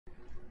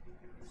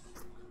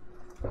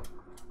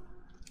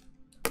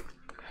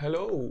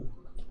Hello,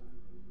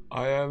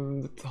 I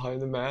am the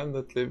tiny man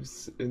that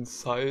lives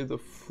inside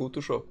of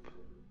Photoshop.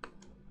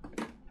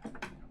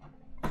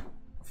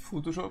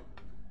 Photoshop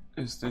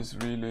is this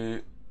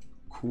really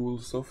cool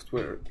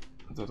software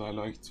that I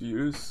like to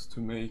use to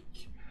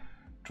make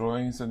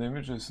drawings and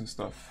images and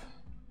stuff,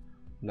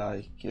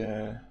 like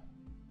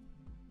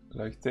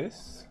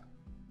this,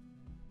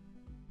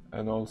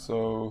 and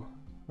also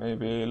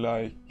maybe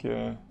like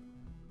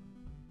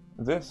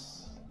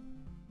this.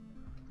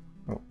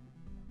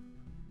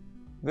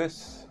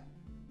 This.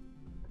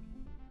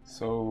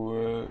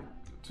 So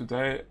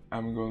today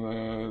I'm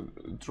gonna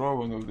draw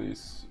one of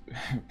these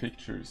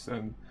pictures,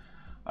 and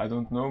I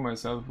don't know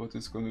myself what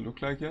it's gonna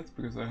look like yet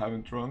because I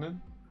haven't drawn it,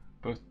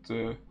 but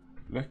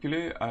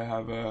luckily I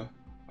have a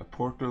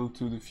portal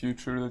to the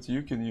future that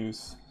you can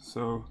use.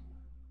 So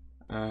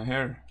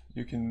here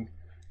you can,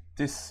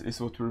 this is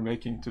what we're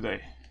making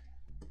today.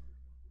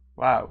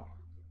 Wow,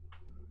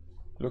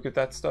 look at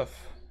that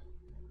stuff.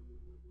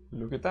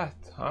 Look at that,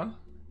 huh?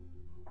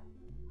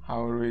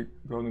 How are we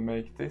going to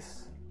make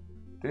this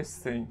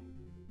thing?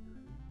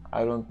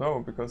 I don't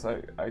know because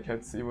I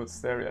can't see what's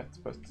there yet.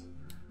 But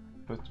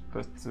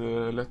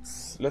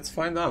let's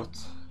find out.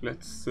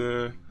 Let's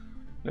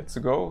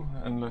go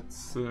and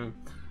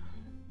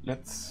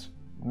let's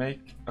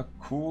make a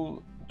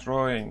cool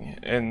drawing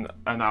in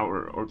an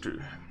hour or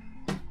two.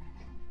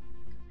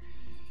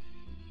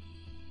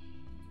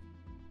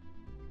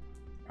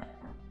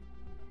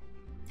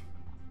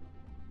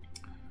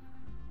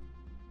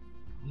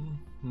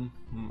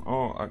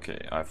 Oh, okay,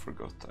 I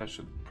forgot. I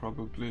should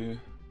probably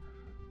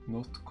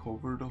not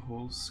cover the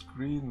whole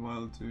screen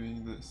while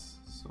doing this.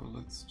 So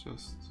let's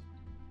just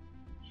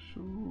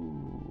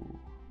shoo.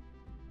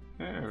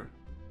 There.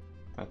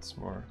 That's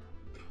more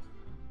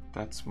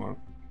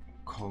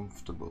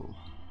comfortable.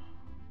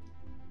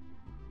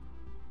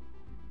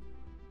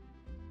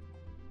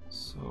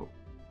 So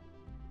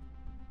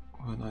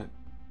when I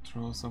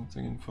draw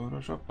something in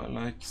Photoshop, I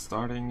like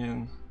starting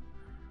in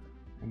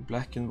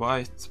black and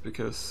white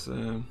because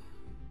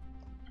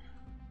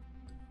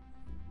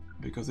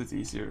it's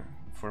easier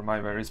for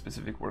my very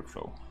specific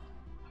workflow.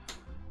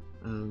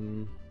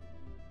 And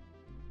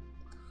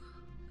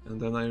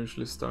then I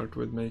usually start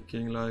with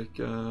making like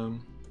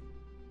no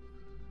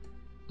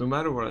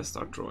matter what I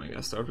start drawing,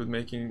 I start with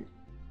making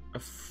a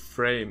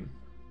frame.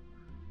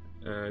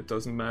 It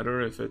doesn't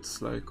matter if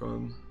it's like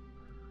I'm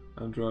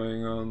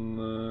drawing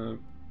on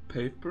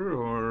paper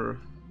or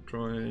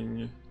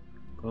drawing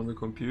on the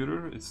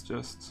computer. It's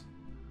just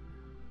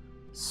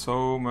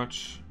so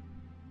much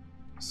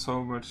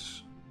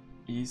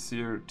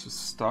easier to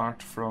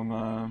start from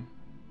a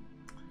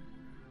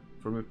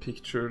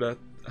picture that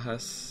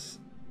has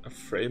a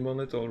frame on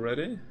it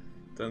already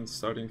than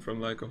starting from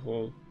like a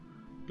whole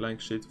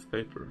blank sheet of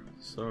paper.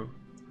 So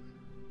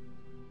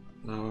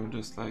now I'm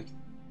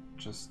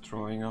just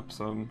drawing up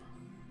some.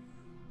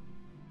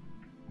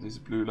 These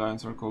blue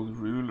lines are called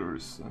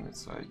rulers, and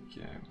it's like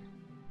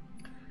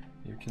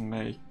you can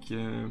make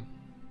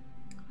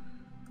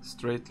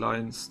straight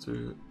lines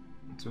to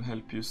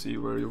help you see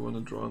where you want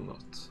to draw a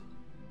knot.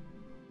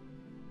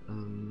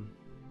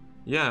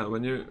 Yeah,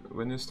 when you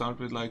start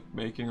with like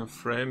making a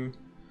frame,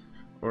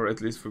 or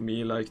at least for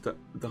me, like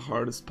the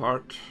hardest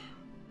part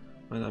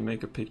when I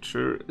make a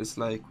picture is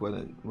like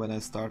when I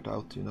start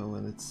out, you know,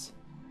 and it's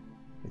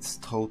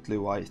totally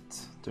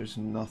white. There's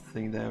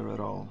nothing there at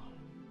all.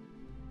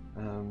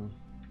 And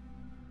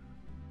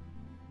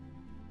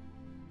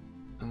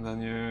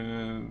then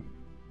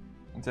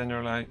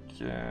you're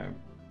like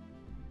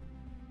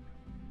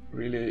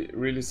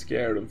really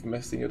scared of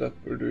messing it up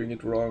or doing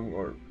it wrong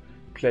or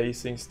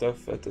placing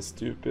stuff at a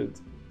stupid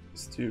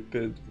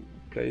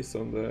place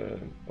on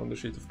the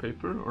sheet of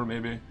paper. Or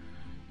maybe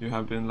you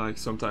have been like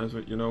sometimes,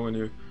 you know, when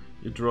you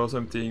draw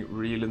something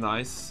really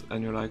nice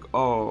and you're like,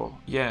 oh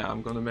yeah,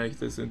 I'm gonna make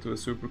this into a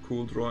super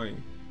cool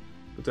drawing,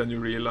 but then you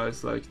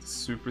realize like the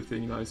super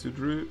thing nice you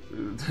drew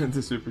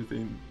the super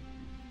thing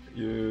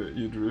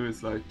you drew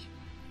is like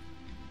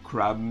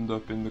crammed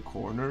up in the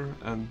corner,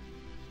 and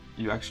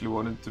you actually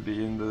wanted to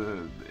be in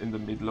the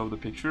middle of the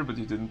picture, but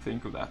you didn't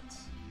think of that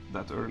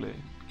early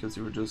because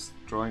you were just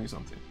drawing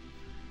something.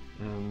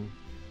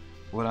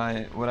 What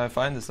I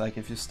find is like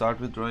if you start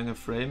with drawing a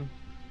frame,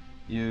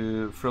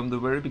 you from the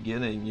very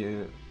beginning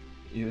you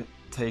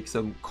take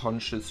some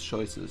conscious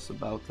choices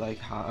about like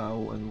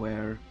how and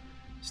where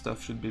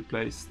stuff should be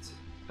placed,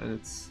 and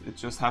it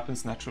just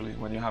happens naturally.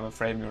 When you have a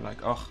frame, you're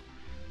like, oh,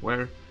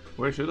 where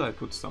should I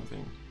put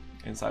something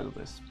inside of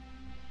this?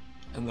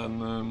 And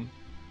then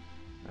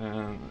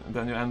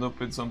you end up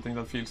with something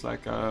that feels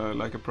like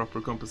a proper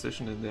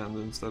composition in the end,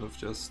 instead of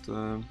just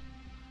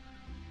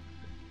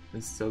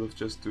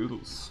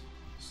doodles.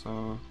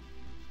 So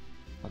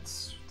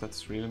that's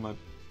really my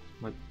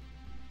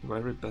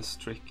very best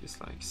trick, is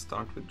like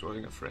start with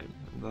drawing a frame,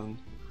 and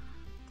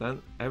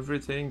then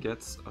everything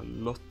gets a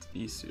lot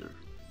easier.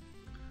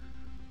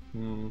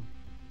 I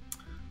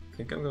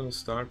think I'm gonna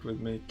start with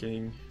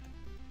making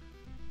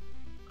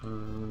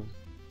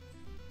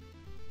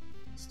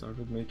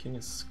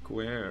a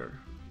square.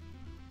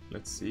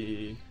 let's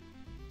see,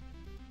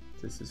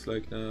 this is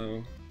like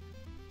now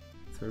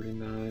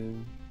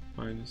 39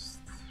 minus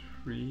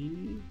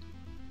 3,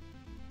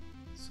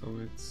 so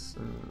it's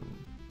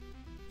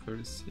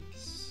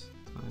 36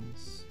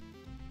 times,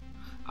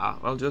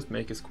 I'll just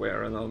make a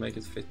square and I'll make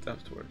it fit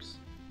afterwards.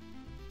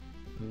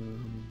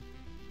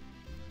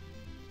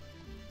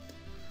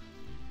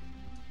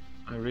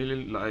 I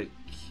really like,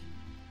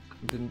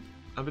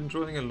 I've been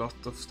drawing a lot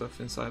of stuff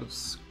inside of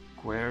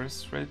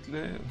squares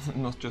lately,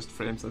 not just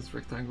frames as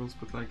rectangles,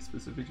 but like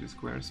specifically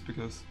squares,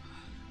 because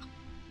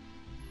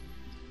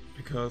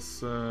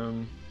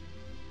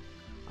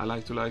I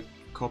like to like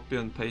copy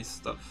and paste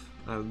stuff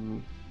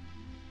and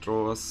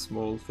draw a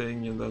small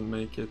thing and then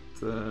make it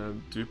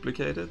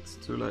duplicate it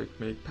to like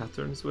make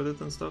patterns with it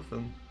and stuff.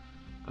 And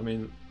I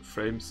mean,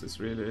 frames is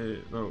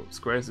really, no,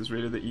 squares is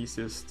really the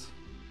easiest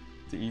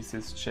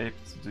shape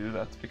to do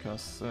that,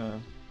 because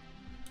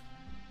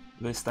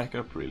they stack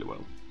up really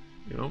well,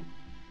 you know?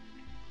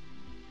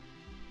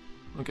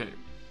 Okay.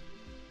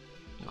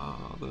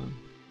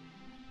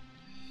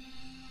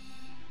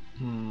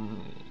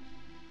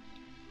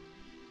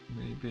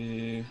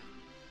 Maybe,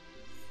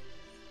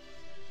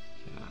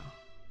 yeah,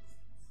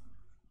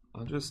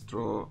 I'll just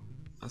draw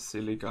a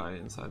silly guy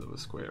inside of a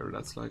square.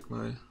 That's like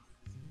my,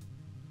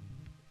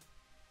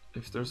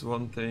 if there's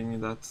one thing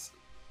that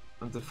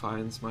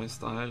defines my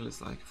style,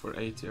 is like for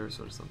 8 years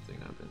or something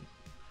I've been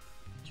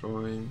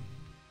drawing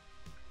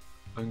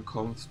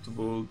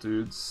uncomfortable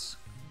dudes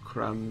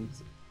crammed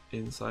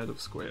inside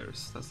of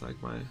squares. That's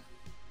like my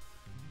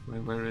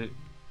very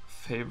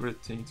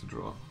favorite thing to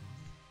draw.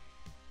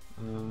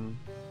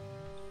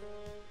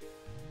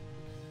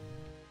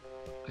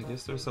 I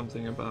guess there's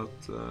something about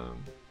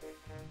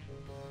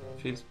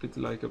feels a bit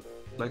like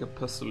a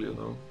puzzle, you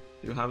know.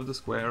 You have the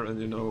square and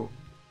you know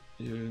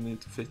you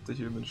need to fit the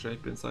human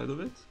shape inside of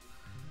it,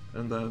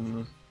 and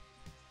then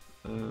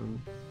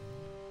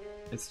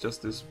it's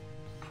just this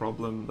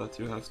problem that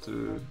you have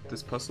to,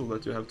 this puzzle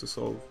that you have to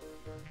solve,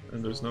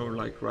 and there's no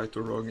like right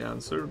or wrong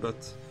answer,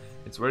 but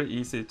it's very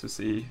easy to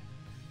see.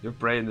 Your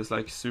brain is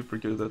like super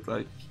good at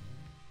like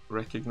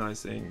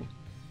recognizing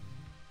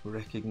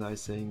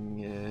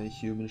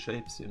human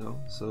shapes, you know.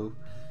 So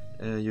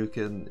you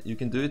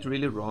can do it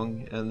really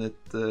wrong, and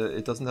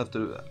it doesn't have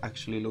to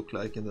actually look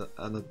like an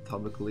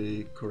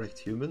anatomically correct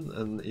human,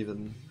 and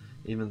even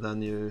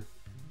then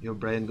your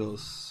brain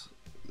goes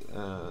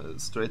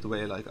straight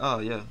away like, oh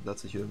yeah,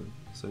 that's a human.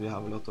 So you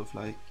have a lot of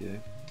like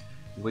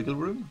wiggle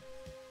room,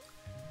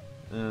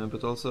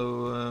 but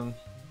also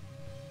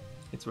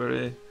it's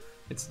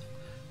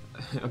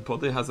a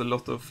body has a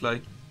lot of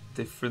like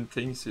different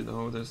things, you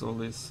know. There's all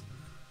these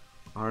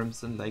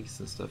arms and legs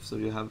and stuff, so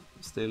you have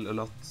still a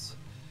lot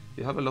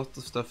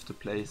of stuff to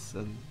place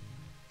and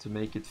to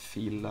make it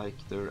feel like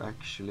they're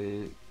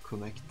actually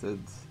connected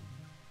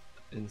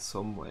in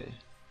some way.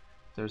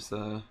 There's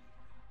a,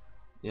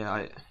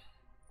 yeah,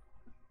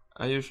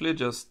 I usually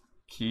just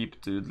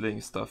keep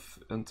doodling stuff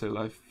until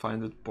I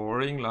find it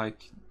boring,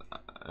 like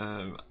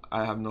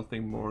I have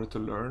nothing more to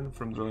learn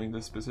from drawing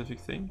this specific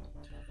thing.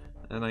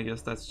 And I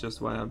guess that's just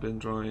why I've been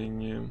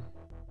drawing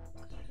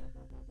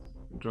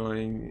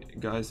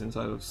guys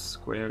inside of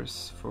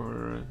squares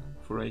for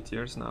 8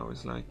 years now.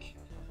 It's like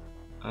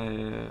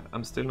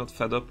I'm still not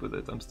fed up with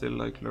it. I'm still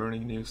like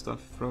learning new stuff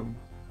from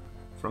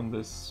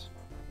this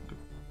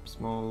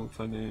small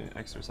funny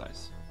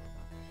exercise,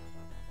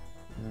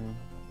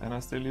 and I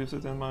still use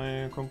it in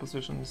my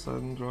compositions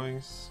and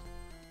drawings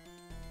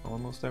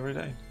almost every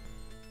day.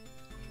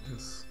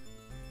 Yes,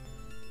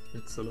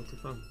 it's a lot of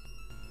fun.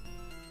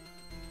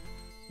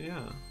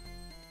 Yeah,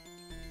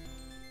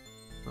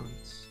 oh,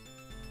 it's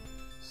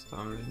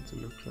starting to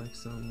look like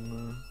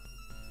some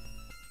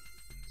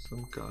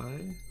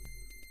guy.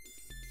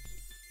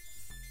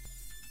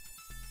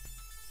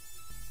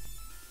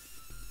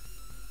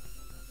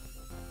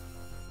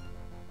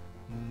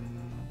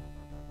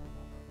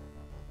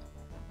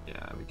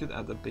 Yeah, we could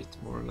add a bit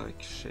more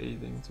like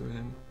shading to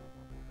him.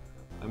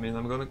 I mean,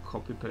 I'm gonna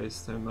copy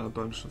paste him a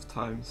bunch of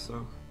times,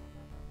 so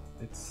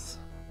it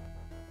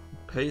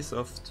pays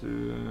off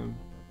to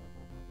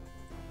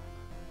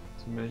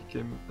make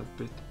him a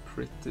bit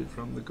pretty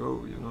from the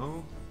go, you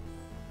know.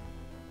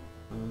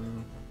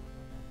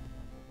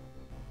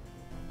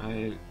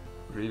 I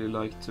really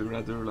like to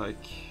rather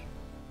like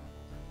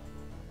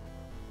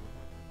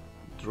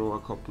draw a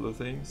couple of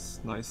things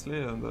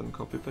nicely and then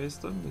copy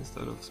paste them,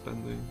 instead of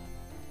spending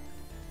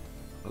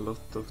a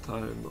lot of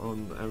time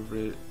on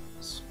every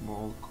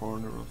small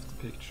corner of the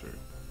picture.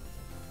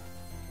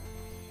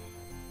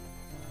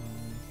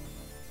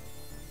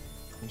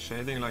 And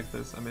shading like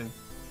this, I mean,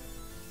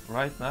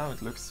 right now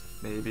it looks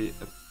maybe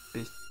a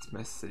bit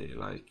messy,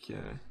 like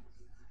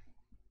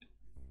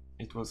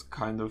it was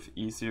kind of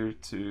easier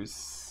to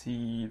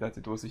see that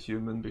it was a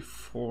human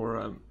before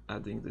I'm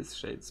adding these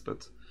shades,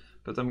 but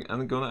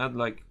I'm gonna add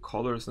like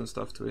colors and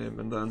stuff to him,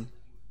 and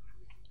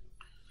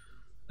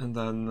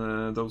then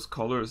those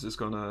colors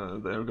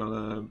they're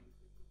gonna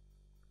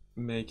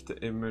make the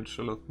image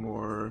a lot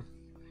more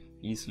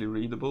easily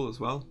readable as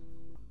well.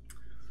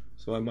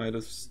 So I might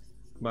have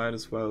might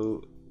as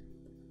well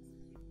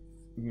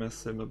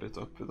mess him a bit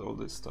up with all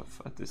this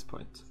stuff at this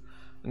point.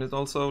 And it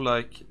also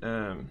like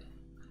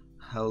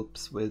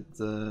helps with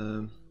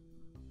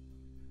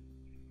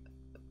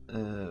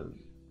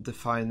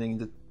defining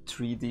the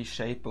 3D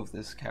shape of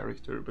this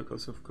character,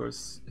 because of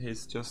course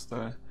he's just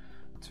a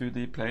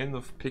 2D plane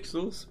of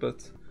pixels,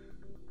 but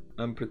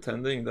I'm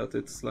pretending that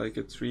it's like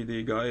a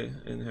 3D guy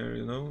in here,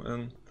 you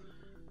know,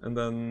 and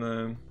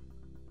then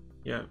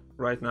yeah,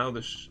 right now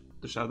the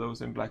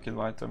shadows in black and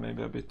white are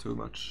maybe a bit too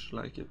much,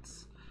 like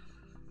it's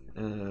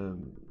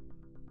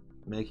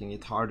making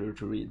it harder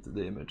to read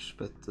the image,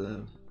 but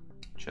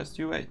just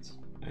you wait.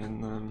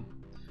 And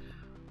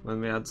when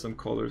we add some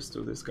colors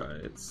to this guy,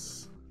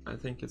 I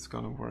think it's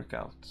gonna work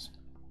out.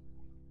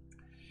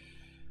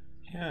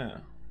 Yeah,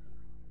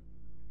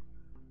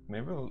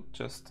 maybe I'll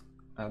just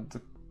add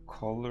the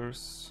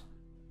colors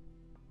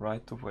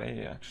right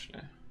away,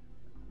 actually.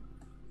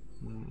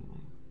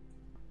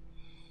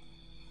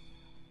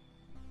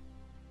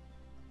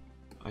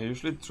 I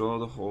usually draw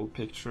the whole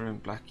picture in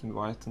black and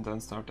white and then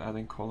start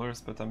adding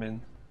colors, but I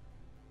mean,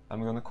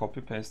 I'm gonna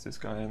copy paste this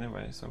guy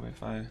anyway, so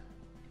if I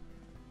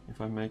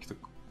make the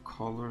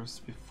colors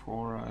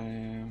before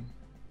I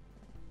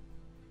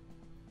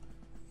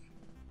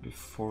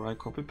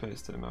copy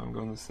paste him, I'm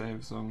gonna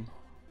save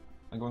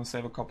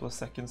a couple of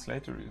seconds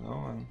later, you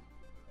know, and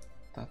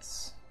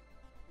that's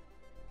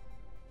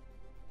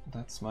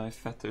my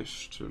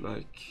fetish, to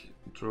like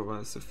draw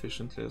as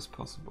efficiently as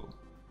possible.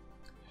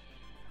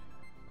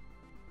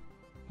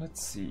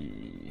 Let's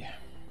see.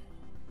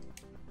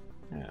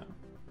 Yeah.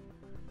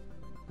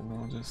 And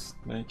I'll just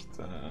make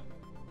the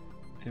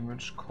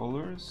image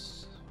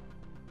colors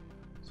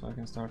so I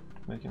can start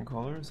making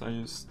colors. I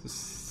use the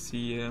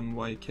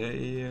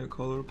CMYK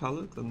color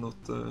palette and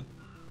not the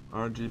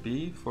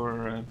RGB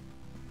for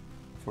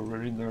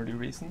very nerdy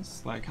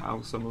reasons, like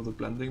how some of the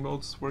blending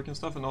modes work and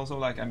stuff. And also,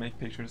 like, I make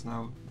pictures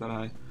now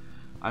that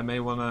I may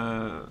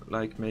wanna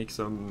like make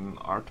some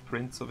art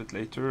prints of it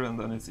later, and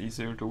then it's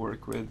easier to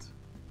work with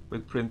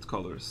print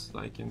colors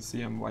like in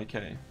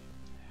CMYK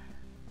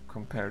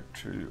compared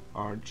to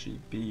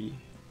RGB,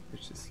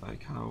 which is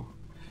like how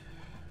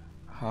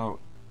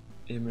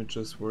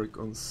images work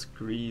on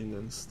screen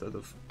instead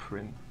of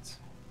print.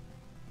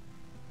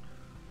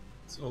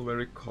 It's all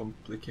very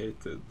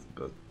complicated,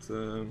 but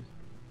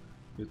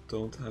you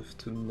don't have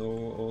to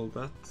know all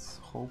that,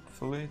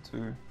 hopefully,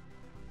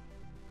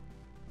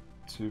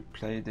 to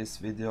play this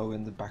video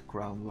in the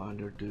background while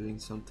you're doing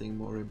something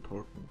more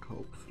important,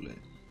 hopefully.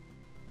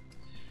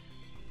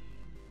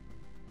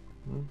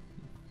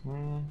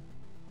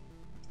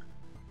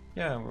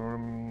 Yeah,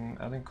 we're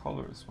adding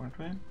colors, weren't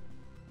we?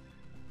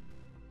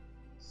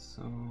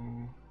 So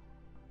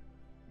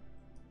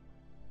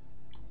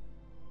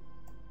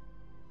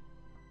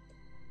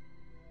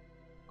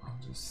I'll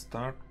just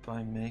start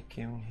by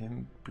making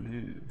him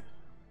blue,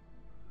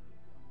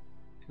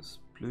 because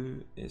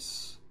blue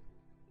is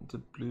the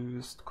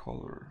bluest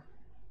color.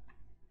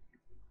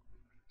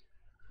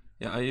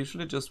 Yeah, I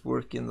usually just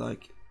work in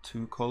like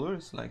 2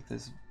 colors, like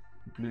this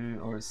blue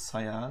or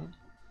cyan,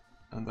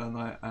 and then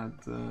I add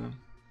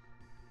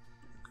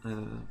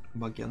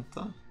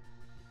magenta,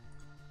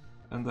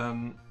 and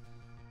then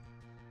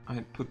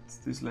I put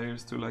these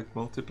layers to like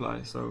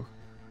multiply, so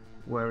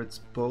where it's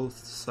both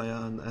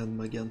cyan and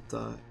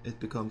magenta, it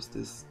becomes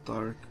this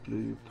dark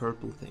blue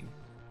purple thing.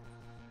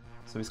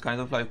 So it's kind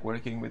of like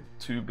working with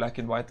 2 black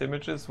and white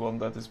images, one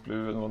that is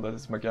blue and one that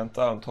is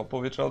magenta on top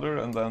of each other,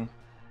 and then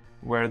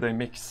where they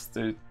mix,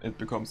 it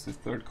becomes this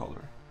 3rd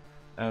color.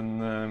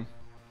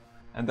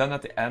 And then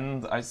at the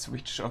end I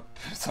switch up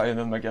cyan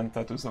and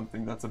magenta to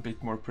something that's a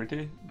bit more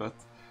pretty, but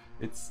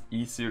it's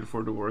easier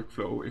for the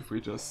workflow if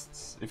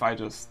I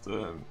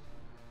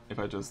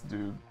just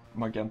do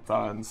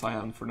magenta and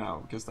cyan for now,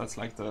 because that's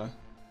like the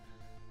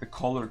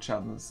color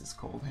channels is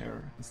called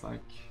here. It's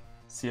like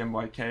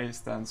CMYK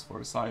stands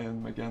for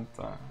cyan,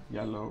 magenta,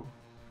 yellow,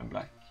 and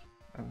black.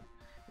 And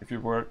if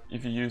you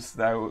use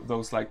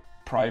those like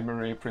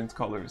primary print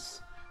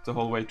colors the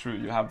whole way through,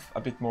 you have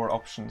a bit more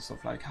options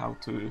of like how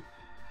to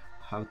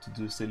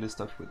do silly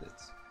stuff with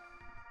it.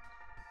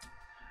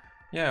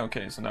 Yeah,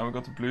 okay, so now we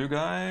got the blue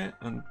guy,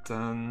 and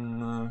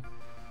then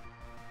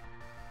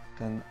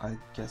I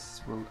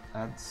guess we'll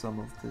add some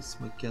of this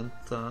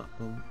magenta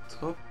on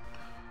top.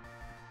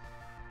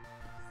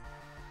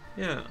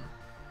 Yeah.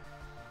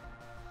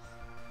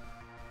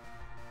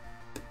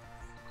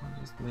 I'll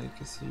just make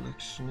a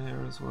selection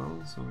here as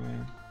well, so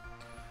we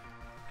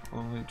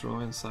only draw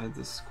inside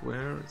the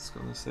square. It's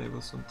gonna save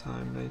us some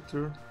time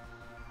later.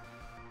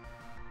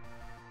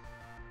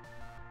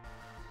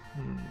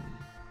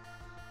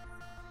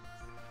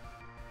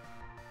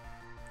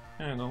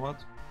 Yeah, you know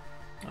what?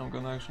 I'm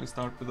gonna actually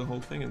start with the whole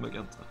thing in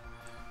magenta,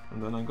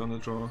 and then I'm gonna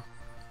draw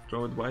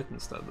it white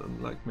instead,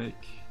 and like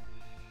make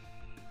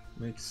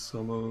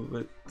some of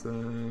it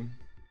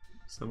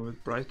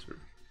brighter.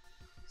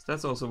 So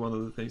that's also one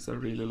of the things I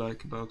really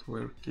like about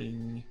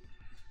working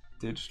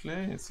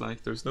digitally. It's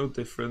like there's no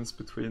difference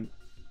between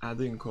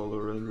adding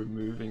color and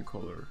removing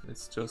color.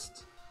 It's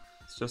just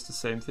It's just the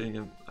same thing,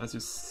 and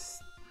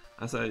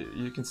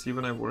you can see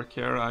when I work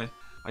here, I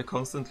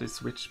constantly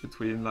switch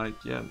between,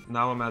 like, yeah,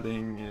 now I'm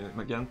adding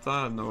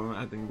magenta, and now I'm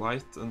adding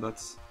white, and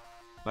that's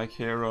like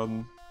here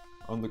on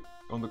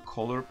the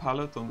color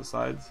palette on the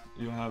side,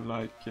 you have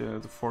like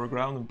the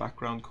foreground and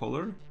background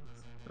color,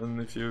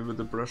 and if you with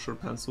the brush or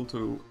pencil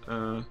tool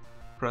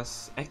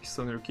press X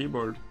on your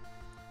keyboard,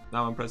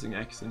 now I'm pressing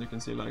X, and you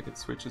can see like it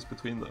switches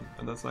between them,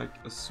 and that's like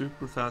a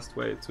super fast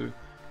way to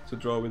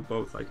draw with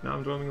both. Like now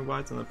I'm drawing in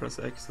white and I press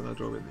X and I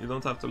draw it. You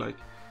don't have to like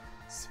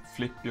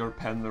flip your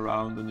pen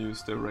around and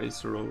use the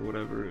eraser or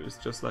whatever. It's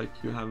just like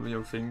you have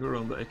your finger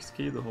on the X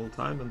key the whole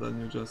time, and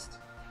then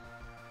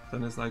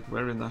then it's like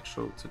very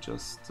natural to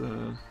just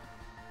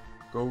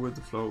go with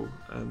the flow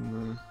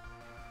and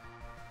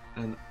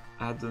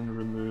add and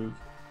remove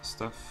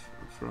stuff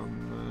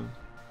from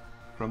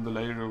the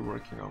layer you're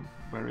working on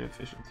very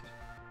efficiently.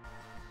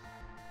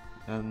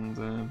 And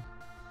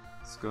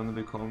it's gonna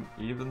become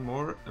even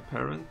more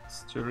apparent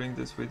during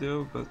this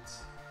video, but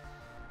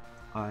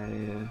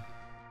I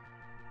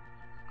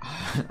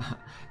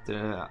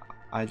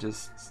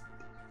just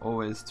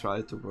always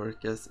try to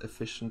work as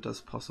efficient as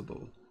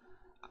possible.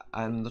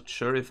 I'm not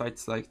sure if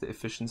it's like the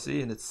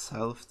efficiency in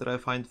itself that I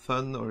find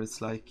fun, or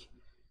it's like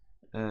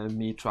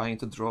me trying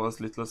to draw as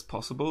little as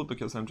possible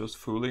because I'm just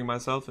fooling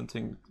myself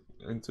into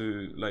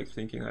like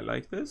thinking I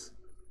like this,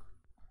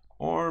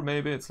 or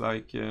maybe it's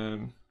like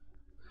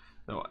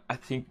no, I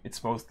think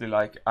it's mostly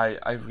like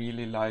I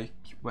really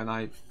like when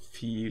I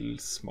feel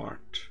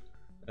smart,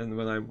 and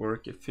when I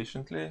work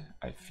efficiently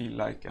I feel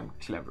like I'm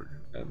clever,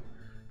 and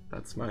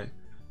that's my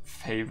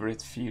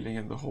favorite feeling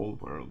in the whole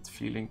world,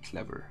 feeling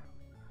clever.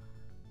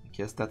 I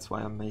guess that's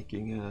why I'm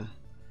making a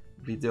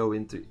video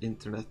into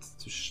internet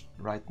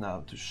right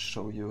now, to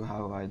show you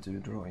how I do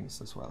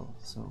drawings as well,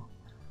 so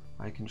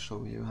I can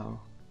show you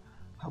how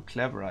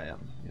clever I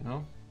am, you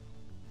know?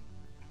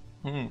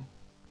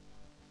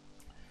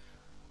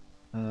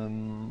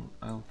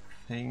 I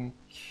think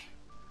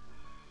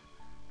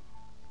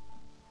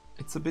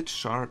it's a bit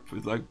sharp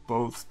with like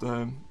both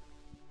the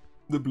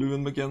blue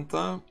and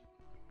magenta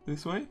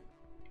this way.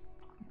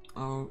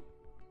 I'll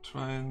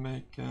try and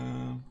make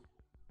a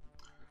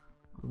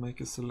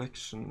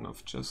selection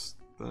of just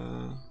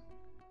the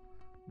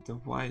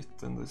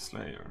white in this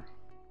layer,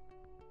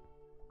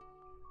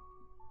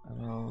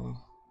 and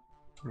I'll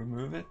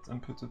remove it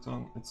and put it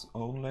on its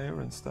own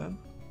layer instead.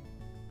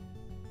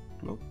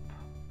 Plop.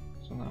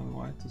 So now the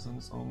white is on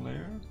its own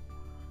layer,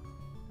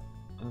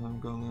 and I'm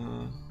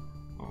gonna,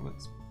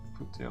 let's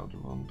put the other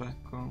one back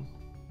on,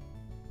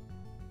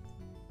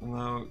 and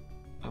now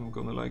I'm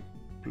gonna like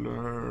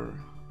blur,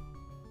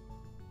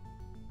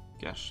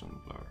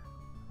 Gaussian blur.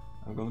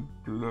 I'm gonna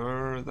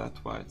blur that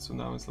white, so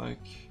now it's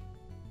like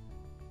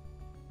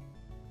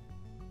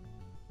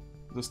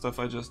the stuff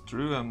I just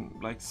drew, I'm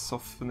like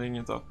softening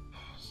it up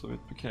so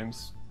it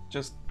becomes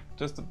just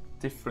a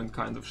different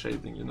kind of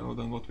shading, you know,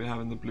 than what we have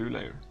in the blue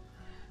layer.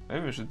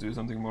 Maybe we should do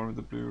something more with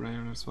the blue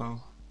layer as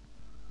well,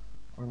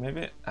 or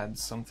maybe add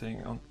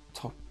something on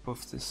top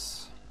of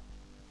this.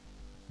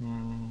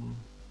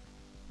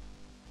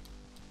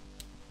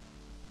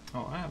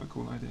 Oh, I have a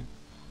cool idea.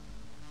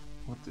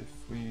 What if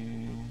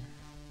we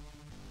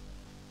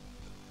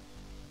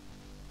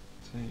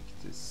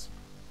take this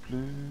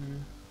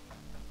blue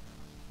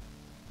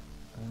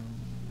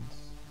and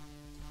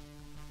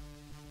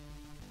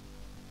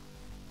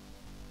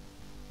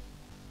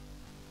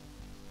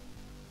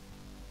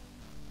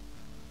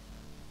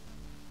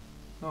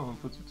no, we'll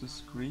put it to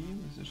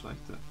screen. This is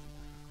like the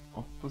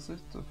opposite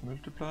of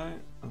multiply,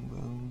 and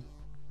then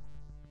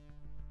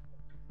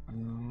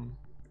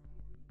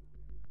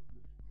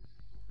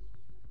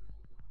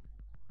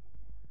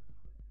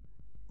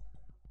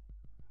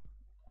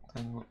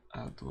then we'll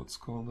add what's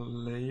called a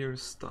layer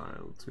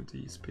style to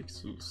these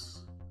pixels.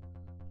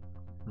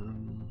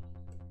 We'll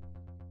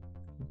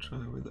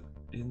try with the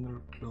inner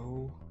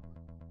glow.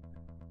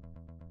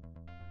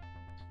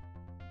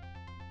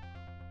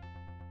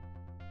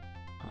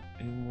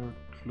 Inner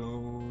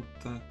glow,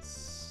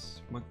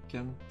 that's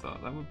magenta.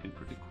 That would be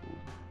pretty cool.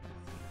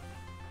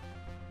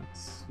 Let's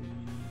see.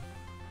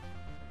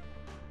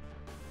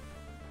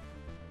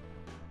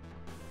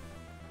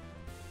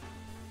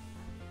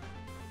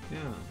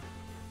 Yeah.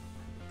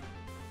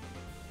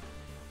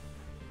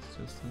 It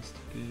just has to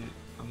be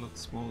a lot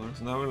smaller.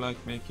 So now we're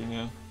like making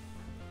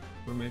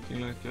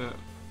like a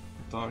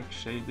dark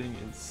shading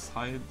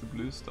inside the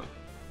blue stuff.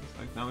 It's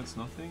like now it's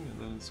nothing, and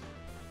then it's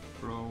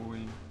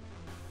growing.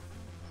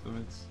 So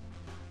it's,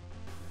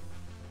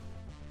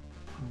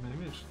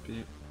 maybe it should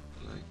be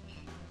like,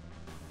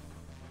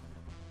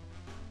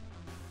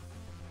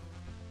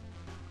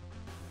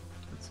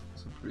 that's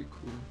also pretty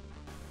cool.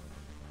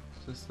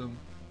 It's just some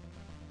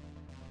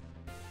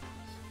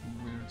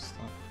weird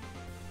stuff.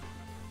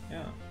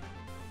 Yeah.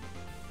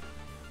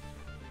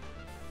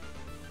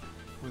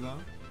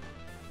 Without?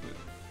 With,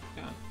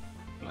 yeah,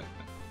 like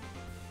that.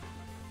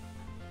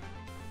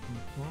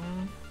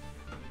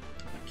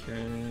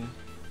 Okay.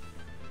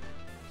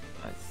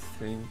 I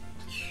think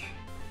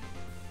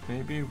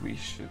maybe we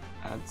should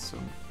add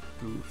some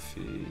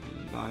goofy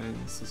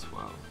lines as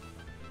well.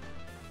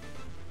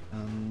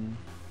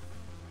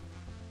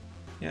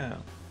 Yeah.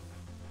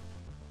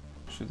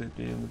 Should it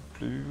be in the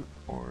blue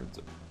or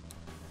the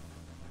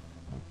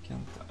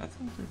magenta? I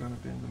think they're gonna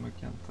be in the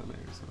magenta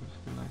layer, so I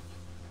feel like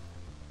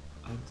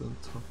add on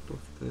top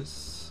of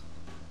this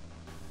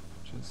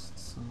just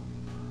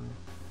some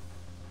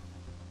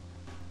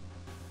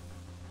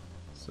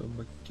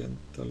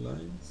magenta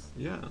lines.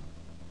 Yeah,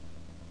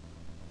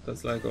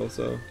 that's like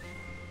also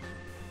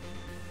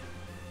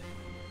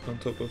on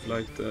top of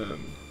like the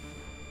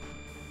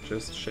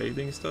just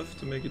shading stuff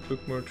to make it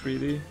look more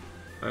 3D.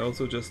 I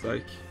also just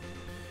like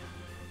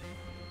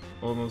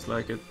almost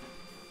like a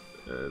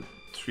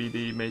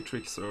 3D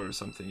matrix or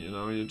something, you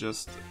know, you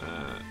just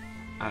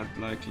add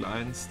like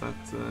lines that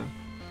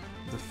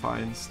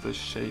defines the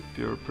shape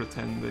you're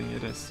pretending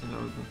it is, you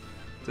know.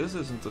 This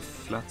isn't a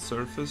flat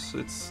surface,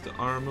 it's the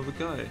arm of a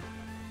guy,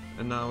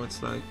 and now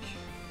it's like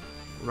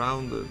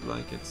rounded,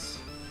 like it's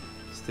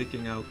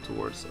sticking out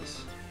towards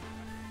us.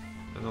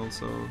 And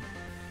also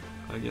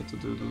I get to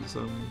doodle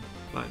some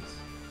lines.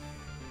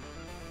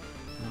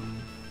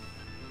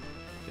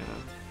 Yeah,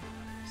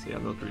 see,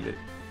 I'm not really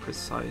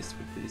precise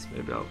with these.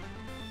 Maybe I'll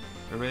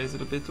erase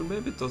it a bit, or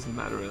maybe it doesn't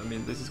matter. I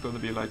mean, this is gonna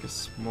be like a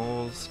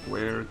small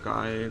square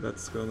guy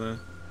that's gonna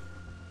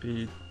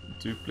be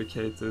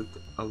duplicated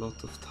a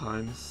lot of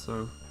times,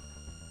 so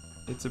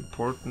it's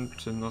important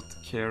to not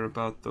care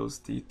about those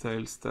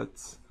details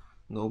that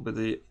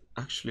nobody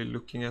actually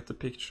looking at the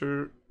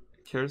picture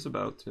cares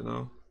about, you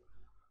know.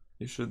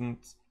 You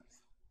shouldn't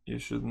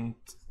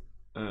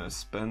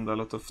spend a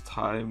lot of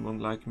time on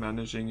like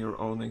managing your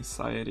own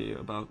anxiety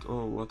about,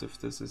 oh, what if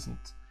this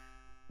isn't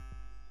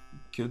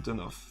good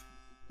enough,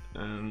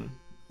 and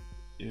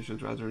you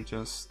should rather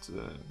just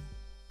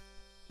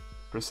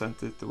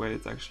present it the way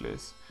it actually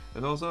is.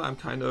 And also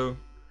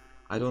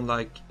I don't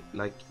like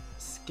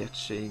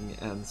sketching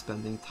and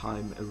spending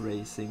time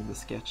erasing the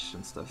sketch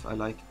and stuff. I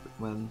like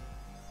when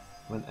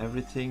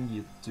everything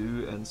you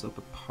do ends up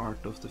a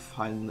part of the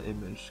final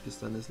image, because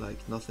then it's like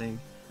nothing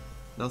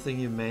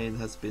you made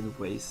has been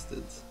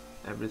wasted.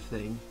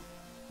 Everything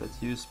that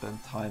you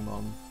spent time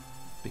on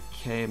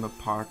became a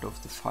part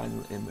of the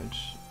final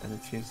image, and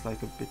it feels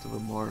like a bit of a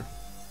more,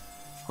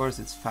 of course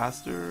it's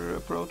faster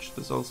approach,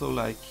 but it's also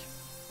like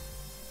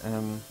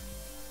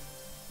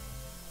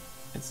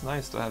it's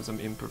nice to have some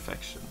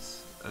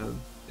imperfections,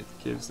 and it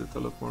gives it a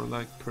lot more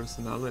like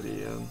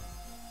personality, and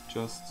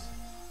just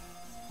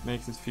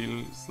makes it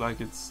feel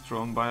like it's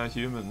drawn by a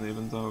human,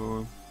 even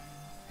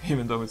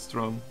though it's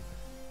drawn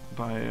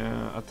by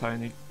a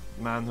tiny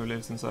man who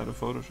lives inside of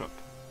Photoshop.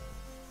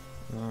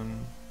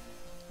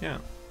 Yeah.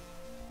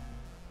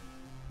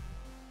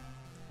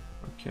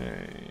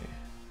 Okay.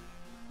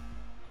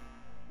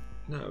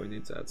 Now we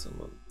need to add some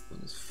on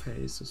his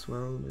face as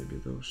well. Maybe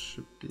those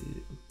should be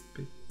a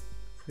bit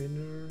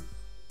thinner.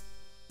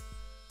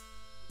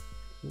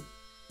 Oop,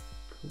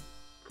 oop.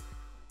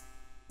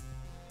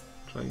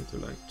 Trying to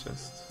like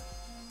just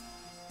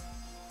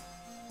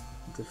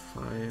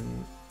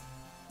define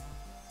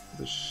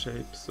the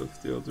shapes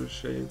of the other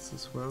shades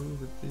as well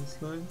with these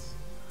lines.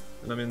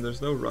 And I mean,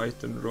 there's no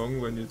right and wrong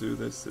when you do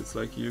this. It's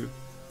like you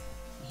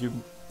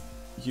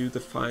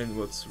define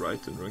what's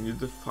right and wrong. You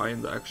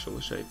define the actual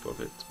shape of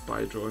it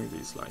by drawing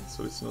these lines.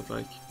 So it's not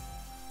like,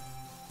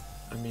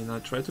 I mean, I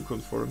try to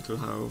conform to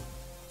how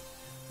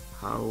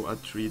a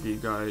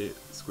 3D guy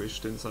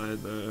squished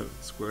inside a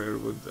square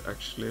would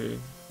actually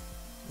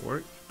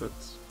work, but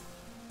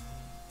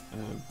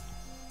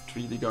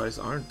 3D guys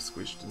aren't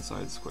squished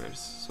inside squares,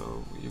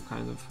 so you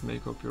kind of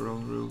make up your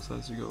own rules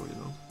as you go, you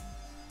know.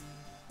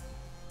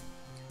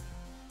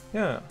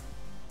 Yeah,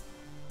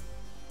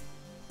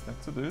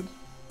 that's a dude.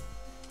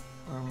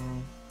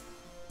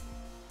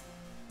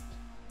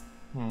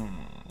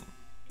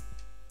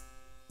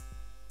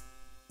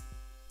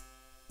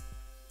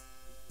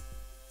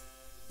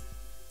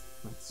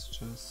 Let's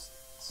just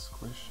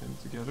squish him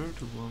together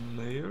to one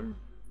layer,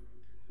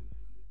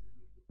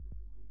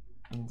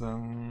 and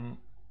then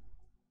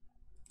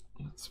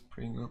let's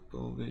bring up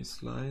all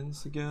these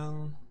lines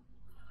again.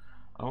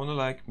 I want to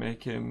like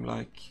make him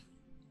like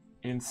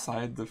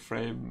inside the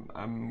frame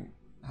I'm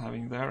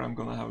having there. I'm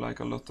gonna have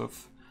like a lot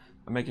of,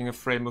 I'm making a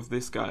frame of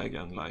this guy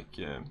again, like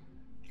he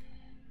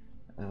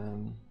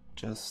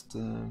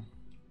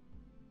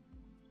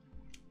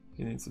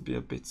needs to be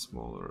a bit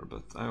smaller,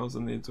 but I also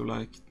need to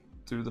like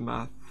do the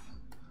math.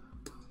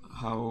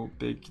 How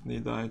big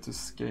need I to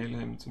scale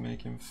him to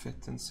make him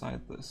fit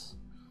inside this?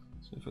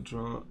 So if I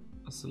draw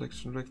a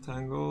selection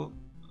rectangle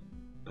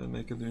and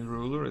make a new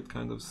ruler, it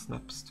kind of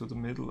snaps to the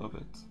middle of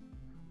it.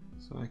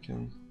 So I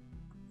can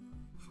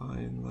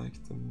find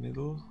like the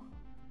middle,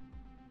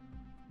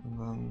 and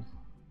then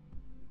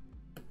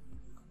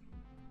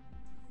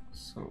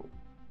so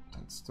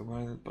that's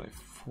divided by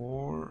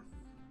 4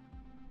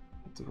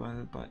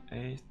 divided by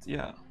 8.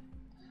 Yeah,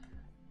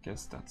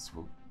 guess that's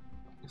what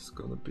is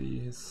gonna be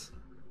his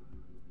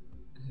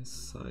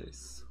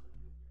size.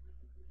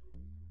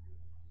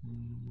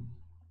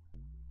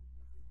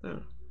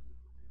 There.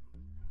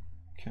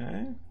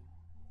 Okay.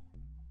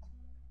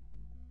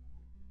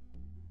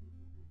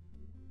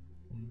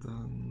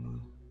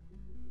 then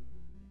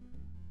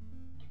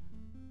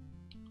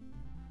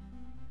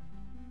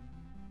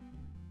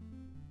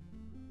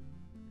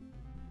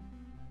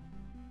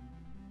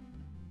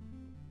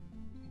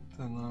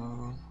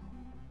I'll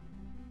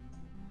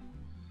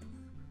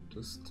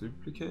just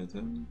duplicate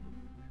him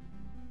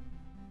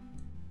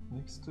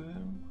next to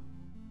him,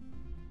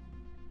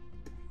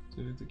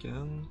 do it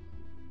again,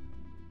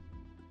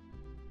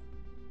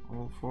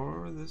 all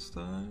four this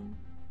time.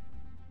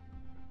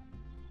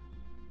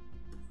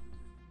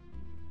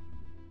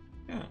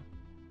 Yeah.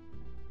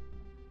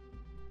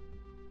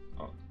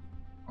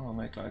 I'll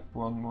make like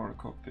one more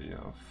copy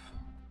of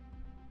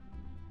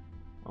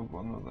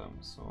one of them.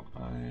 So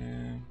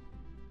I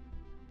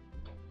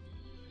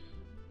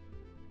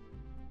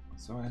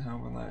have,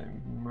 when I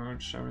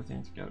merge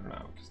everything together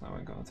now, because now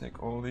I'm gonna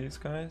take all these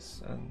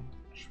guys and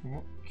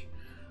schmuck.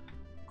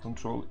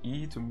 Control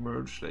E to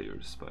merge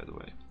layers, by the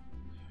way.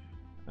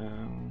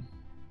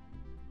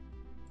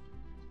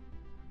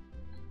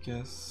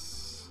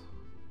 Guess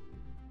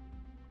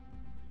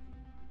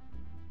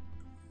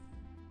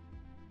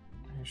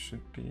he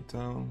should be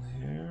down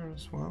here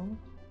as well.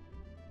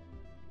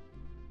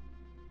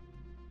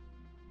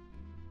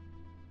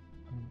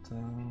 And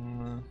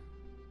then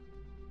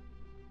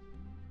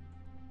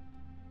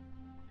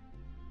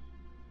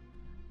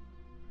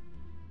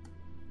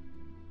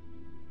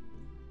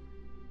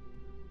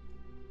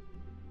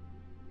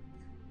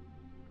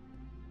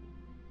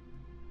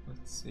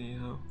let's see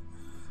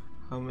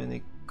how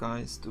many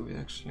guys do we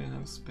actually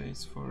have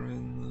space for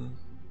in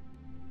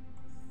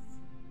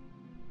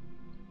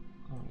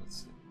oh,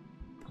 let's see.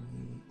 I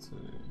need to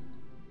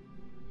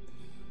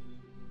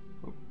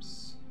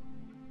oops.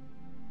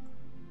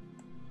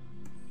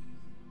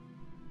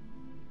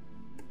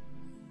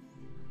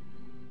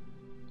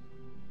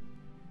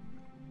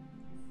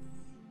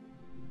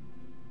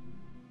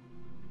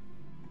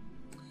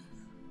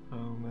 How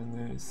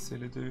many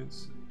silly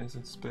dudes is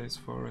it space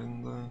for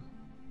in the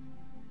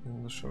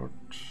short?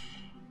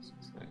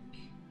 It's like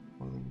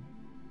 1,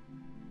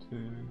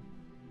 2,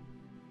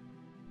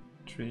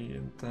 3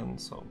 and then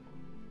some.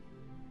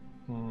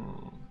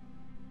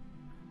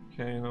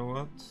 Okay, you know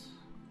what?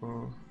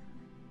 We'll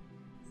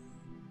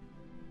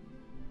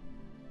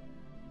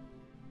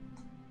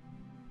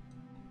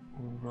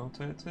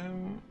rotate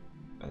him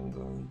and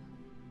then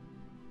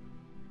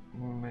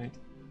we'll make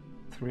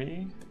 3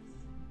 and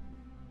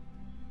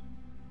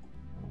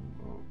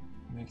we'll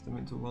make them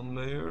into one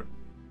layer,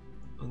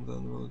 and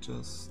then we'll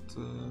just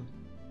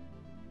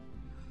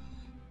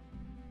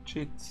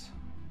cheat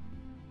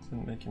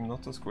and make him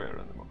not a square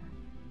anymore.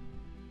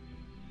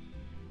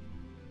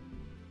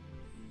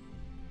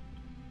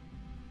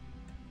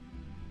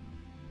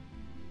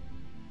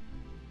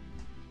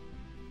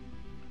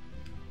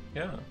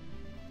 Yeah,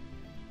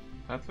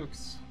 that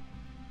looks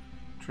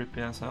trippy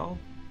as hell.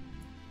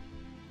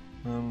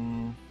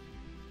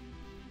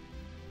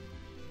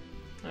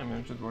 I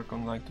maybe should work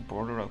on like the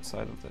border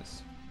outside of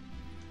this.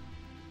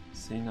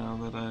 See, now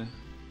that I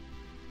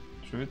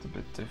drew it a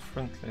bit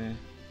differently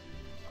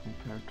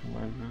compared to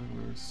my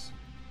rulers.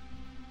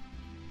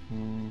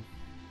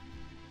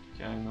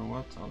 Yeah, you know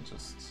what? I'll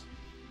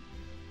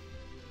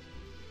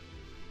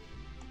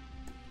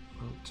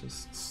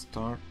just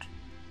start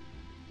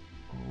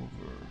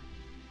over,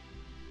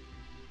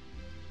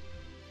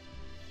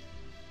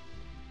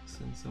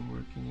 since I'm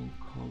working in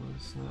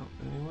colors now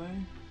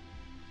anyway.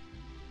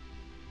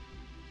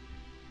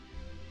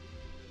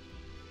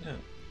 Yeah,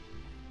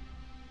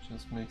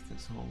 just make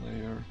this whole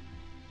layer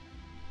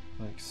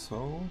like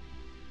so.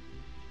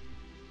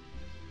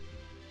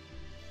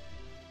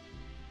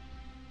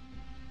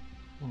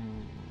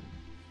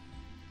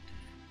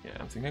 Yeah,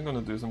 I think I'm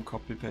gonna do some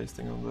copy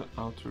pasting on the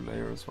outer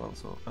layer as well,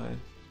 so I'll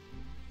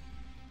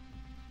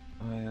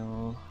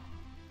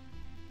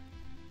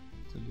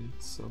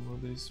delete some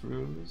of these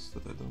rulers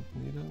that I don't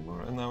need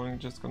anymore, and now I'm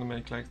just gonna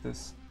make like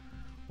this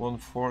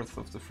 1/4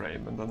 of the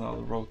frame, and then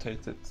I'll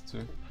rotate it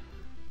to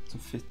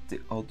fit the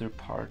other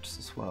parts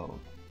as well.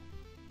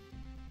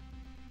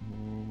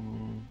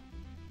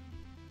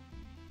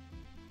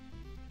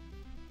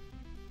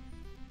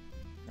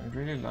 I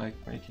really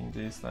like making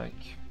these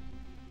like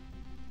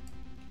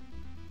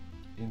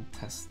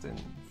intestine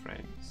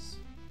frames.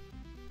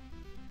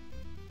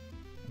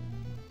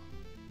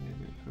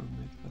 Maybe if we'll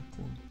make that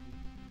in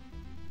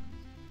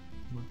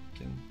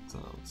magenta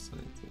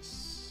outside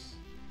this,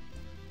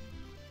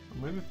 or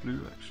maybe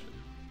blue actually.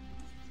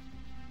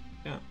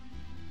 Yeah.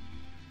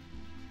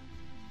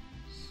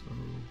 So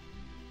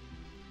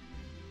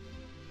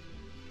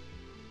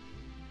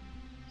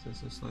this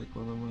is like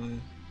one of my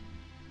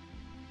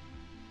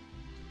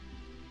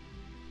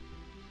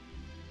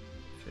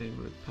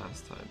favorite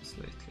pastimes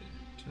lately.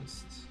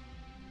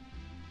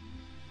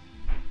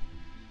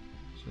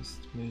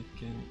 Just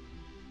making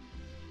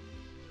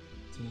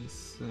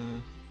these.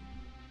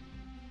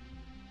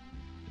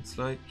 It's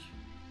like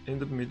in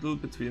the middle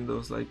between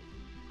those like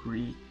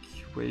Greek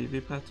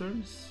wavy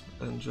patterns,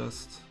 and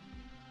just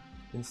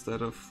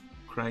instead of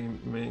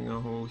cramming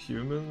a whole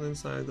human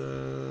inside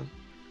a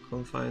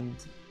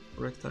confined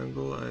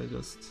rectangle, I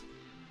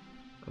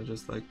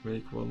just like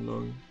make one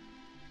long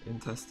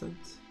intestine.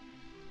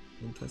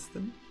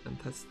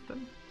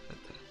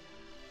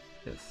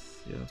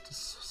 Yes, you have to.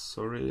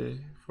 Sorry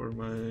for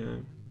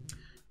my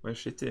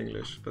shitty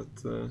English, but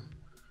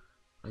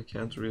I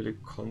can't really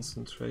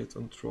concentrate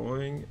on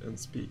drawing and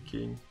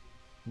speaking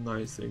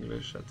nice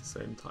English at the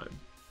same time.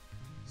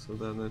 So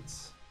then it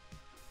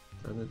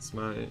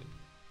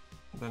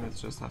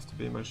just have to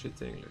be my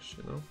shitty English,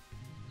 you know.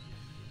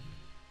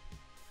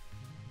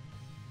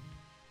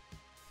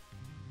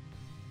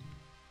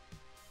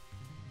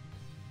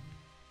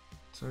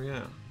 So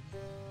yeah,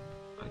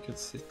 I could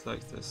sit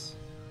like this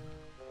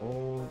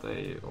all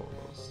day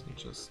almost and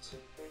just...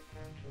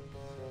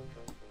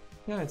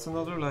 Yeah, it's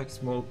another like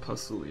small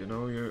puzzle, you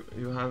know.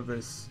 You have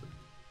this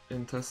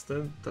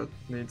intestine that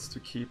needs to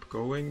keep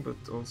going but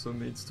also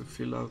needs to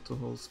fill out the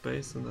whole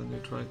space, and then you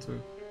try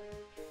to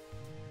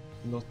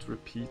not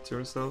repeat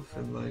yourself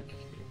in like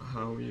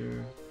how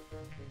you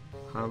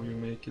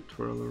make it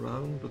twirl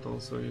around, but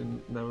also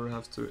you never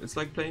have to... It's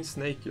like playing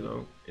Snake, you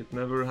know. It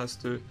never has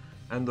to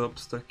end up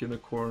stuck in a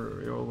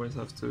corner. You always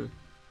have to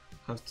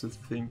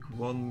think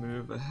one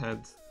move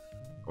ahead,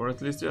 or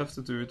at least you have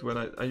to do it when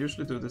I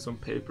usually do this on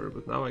paper,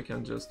 but now I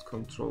can just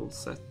control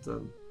set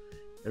and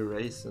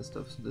erase and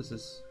stuff. So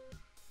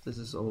this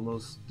is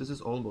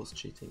almost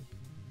cheating.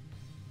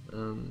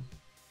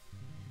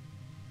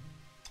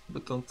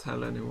 But don't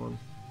tell anyone,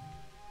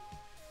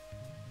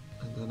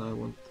 and then I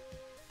won't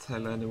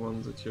tell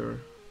anyone that you're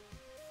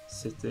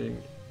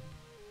sitting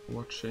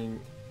watching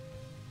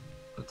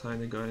a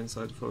tiny guy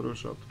inside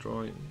Photoshop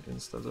drawing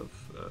instead of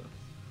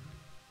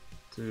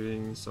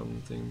doing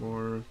something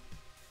more,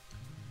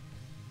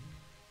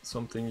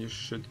 something you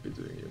should be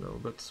doing, you know.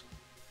 But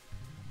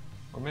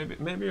or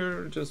maybe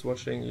you're just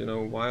watching, you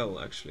know, while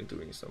actually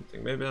doing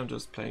something. Maybe I'm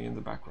just playing in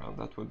the background.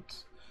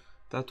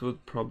 That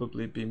would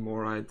probably be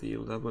more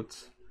ideal.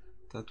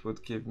 That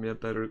would give me a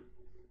better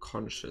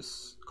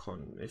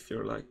if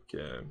you're like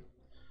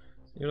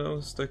you know,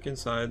 stuck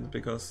inside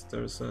because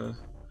there's a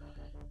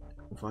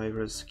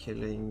virus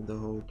killing the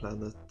whole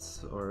planet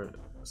or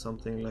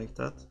something like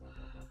that,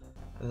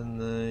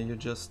 and you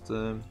just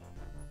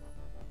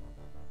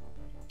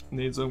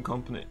need some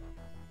company.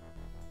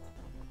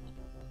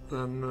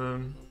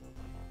 Then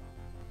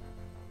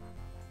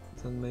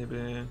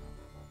maybe,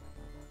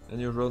 and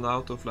you run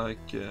out of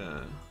like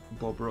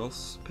Bob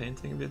Ross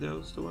painting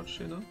videos to watch,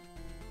 you know.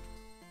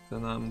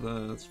 Then I'm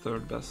the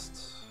third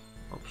best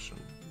option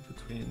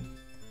between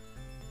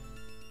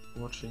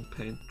watching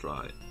paint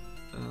dry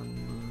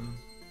and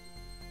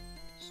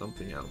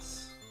something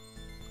else.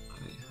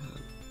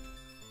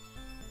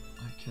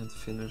 I can't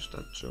finish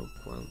that joke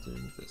while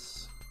doing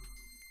this.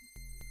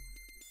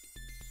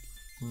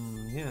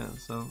 Yeah,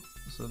 so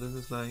this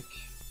is like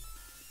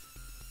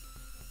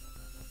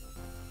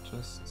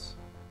just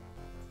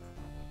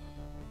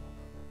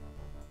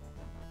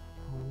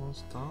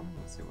almost done.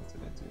 Let's see, what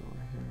did I do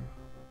over here?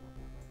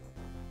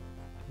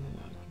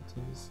 Yeah, I can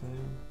do the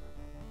same.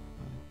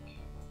 Like,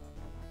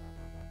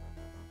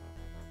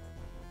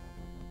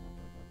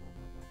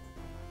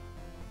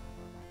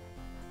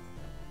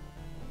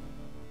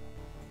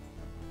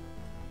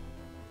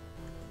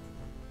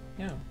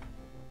 yeah.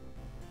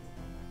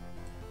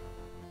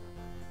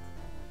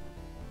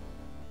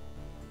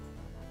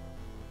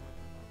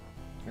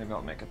 Maybe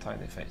I'll make a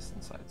tiny face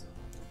inside.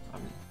 I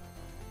mean,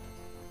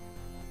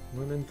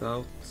 when in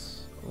doubt,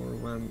 or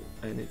when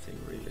anything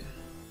really,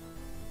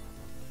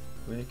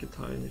 make a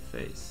tiny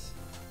face.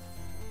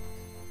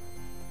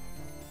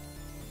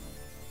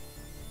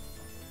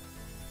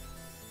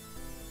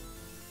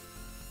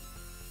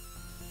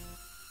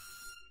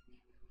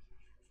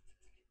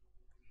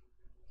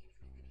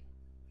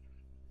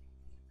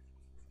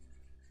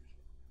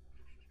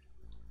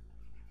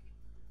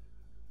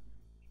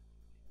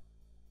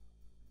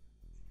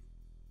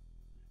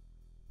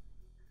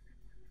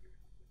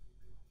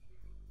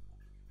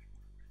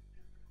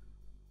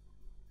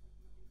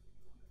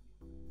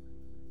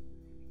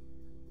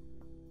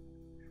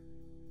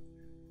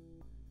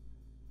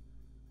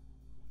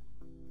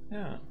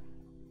 Yeah,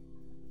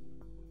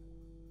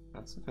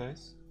 that's the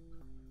face,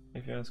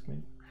 if you ask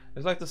me.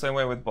 It's like the same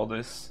way with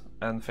bodies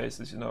and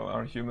faces, you know.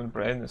 Our human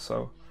brain is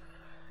so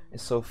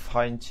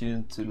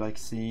fine-tuned to like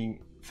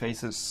seeing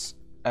faces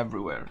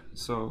everywhere,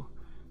 so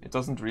it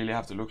doesn't really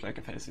have to look like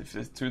a face. If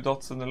there's two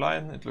dots in a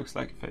line, it looks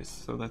like a face.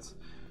 So that's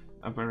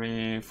a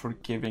very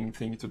forgiving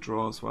thing to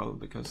draw as well,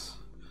 because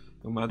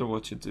no matter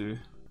what you do,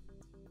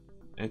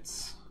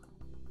 it's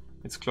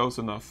close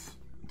enough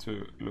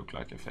to look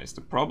like a face.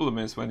 The problem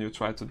is when you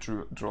try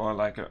to draw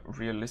like a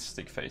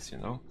realistic face, you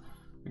know,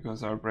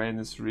 because our brain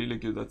is really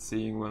good at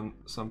seeing when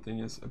something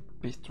is a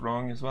bit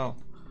wrong as well.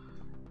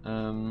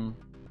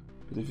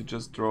 But if you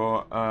just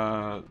draw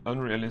an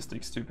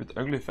unrealistic, stupid,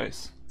 ugly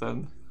face,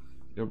 then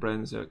your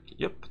brain is like,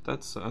 yep,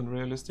 that's an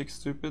unrealistic,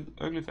 stupid,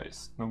 ugly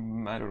face, no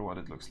matter what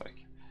it looks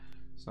like.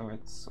 So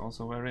it's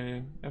also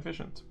very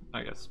efficient,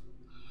 I guess.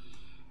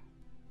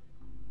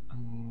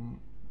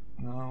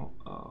 Now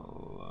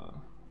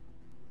I'll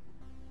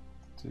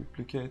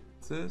duplicate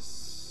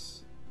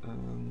this,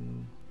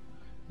 and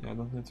yeah, I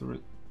don't need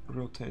to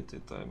rotate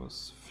it, I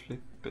must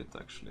flip it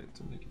actually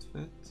to make it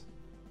fit.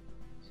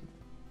 So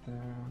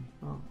there,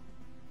 oh,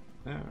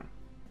 there.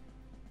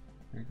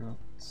 We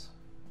got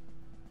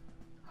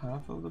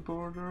half of the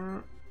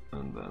border,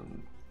 and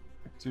then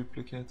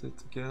duplicate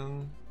it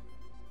again.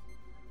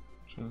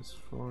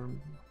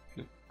 Transform,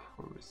 flip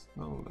horizontal,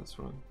 no, that's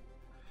wrong.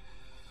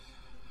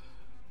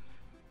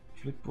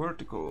 Flip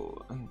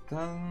vertical, and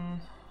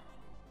then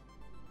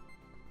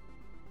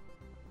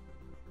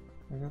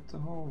we got the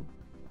whole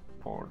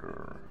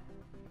border.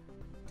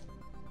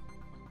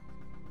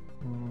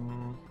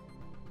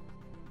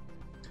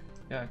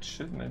 Yeah, it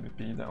should maybe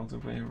be the other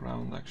way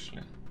around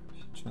actually.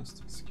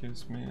 Just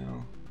excuse me,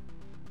 I'll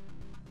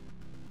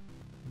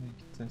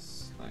make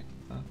this like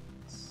that.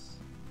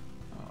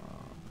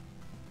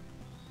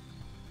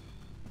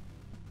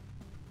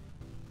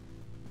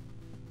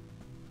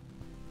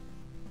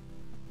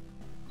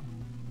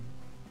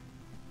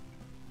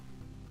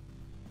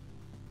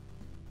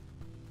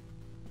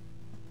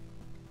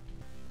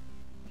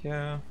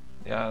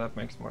 Yeah, that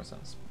makes more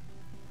sense.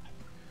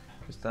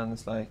 Because then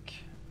it's like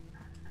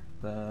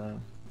the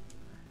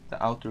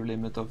outer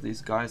limit of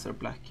these guys are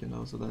black, you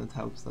know, so then it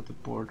helps that the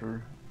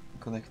border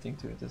connecting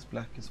to it is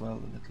black as well,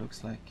 and it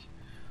looks like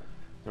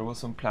there was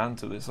some plan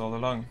to this all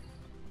along.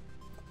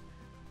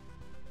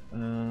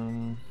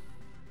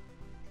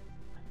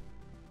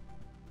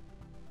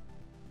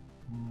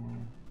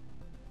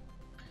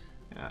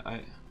 Yeah,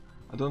 I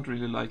don't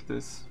really like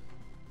this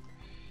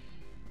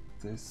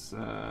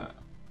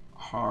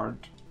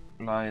hard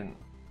line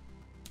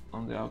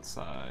on the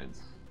outside.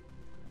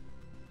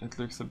 It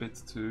looks a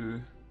bit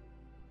too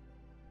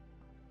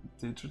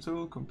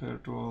digital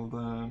compared to all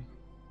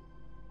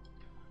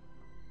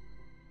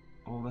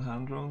the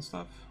hand-drawn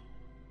stuff.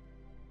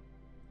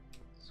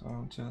 So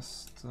I'll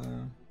just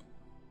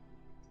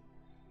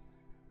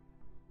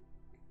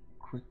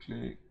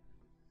quickly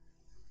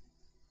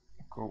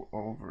go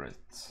over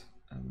it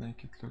and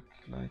make it look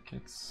like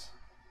it's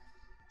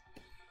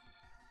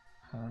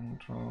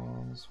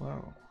hand-drawn as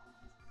well.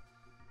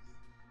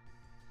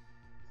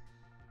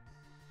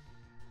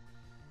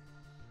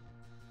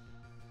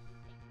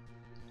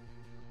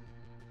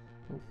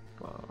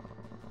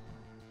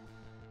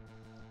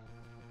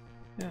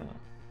 Yeah.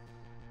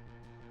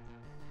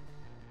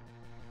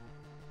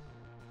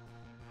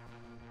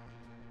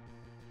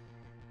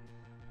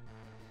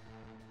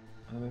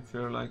 And if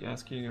you're like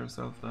asking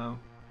yourself now,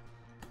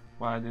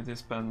 why did he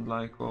spend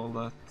like all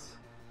that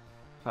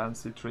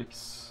fancy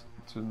tricks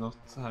to not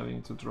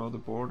having to draw the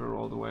border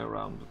all the way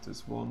around with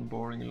this one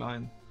boring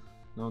line?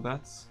 No,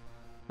 that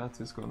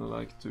is gonna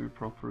like do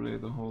properly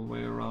the whole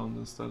way around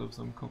instead of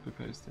some copy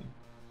pasting.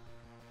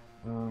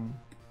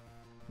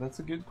 That's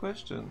a good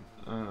question.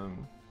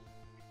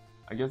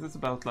 I guess it's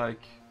about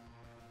like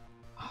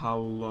how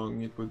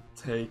long it would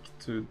take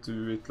to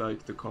do it,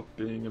 like the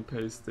copying and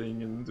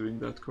pasting and doing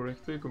that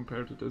correctly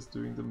compared to just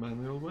doing the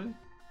manual way.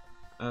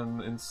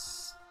 And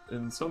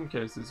in some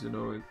cases, you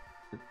know, it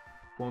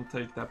won't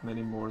take that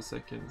many more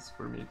seconds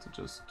for me to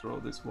just draw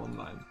this one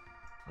line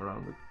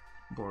around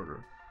the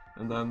border.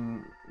 And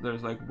then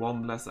there's like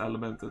one less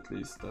element at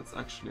least that's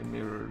actually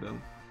mirrored and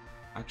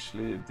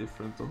actually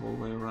different the whole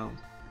way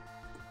around.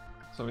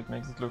 So it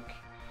makes it look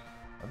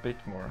a bit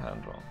more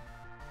hand-drawn.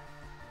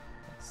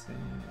 Let's see,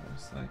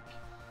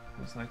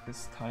 there's like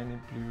this tiny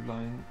blue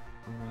line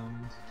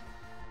around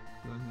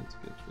that I need to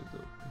get rid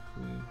of. If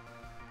we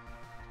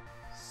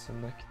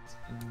select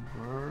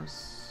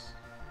inverse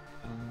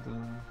and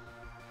then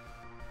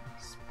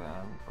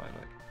expand by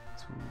like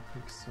 2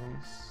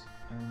 pixels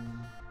and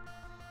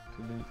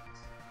delete.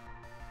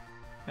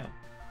 Yeah.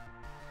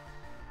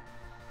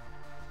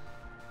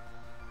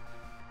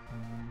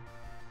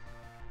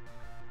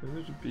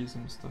 There should be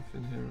some stuff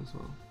in here as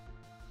well.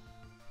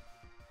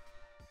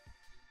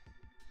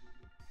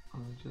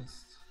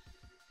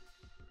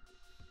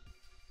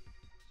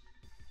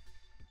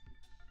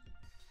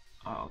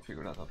 I'll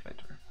figure that out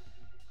later.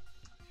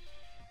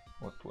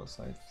 What was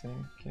I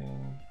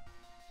thinking?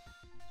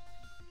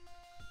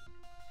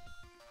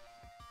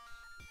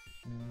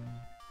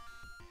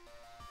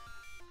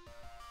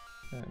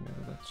 Yeah,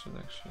 maybe that should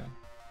actually...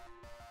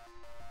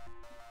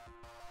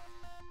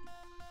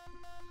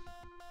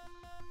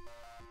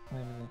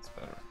 Maybe that's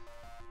better.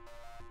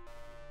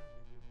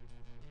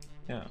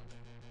 Yeah.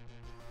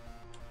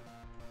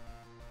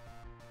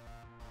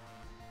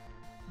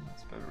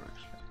 That's better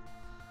actually.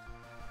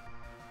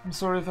 I'm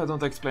sorry if I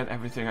don't explain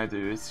everything I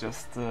do, it's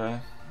just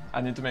I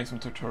need to make some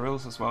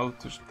tutorials as well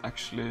to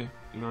actually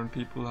learn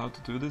people how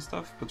to do this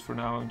stuff, but for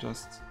now I'm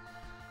just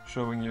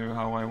showing you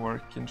how I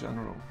work in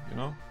general, you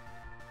know?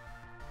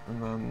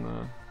 And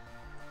then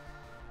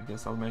I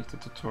guess I'll make the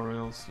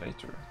tutorials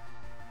later.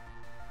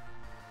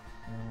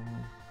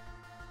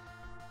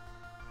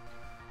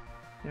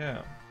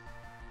 Yeah,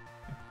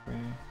 if we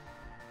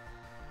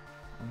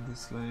on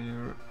this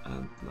layer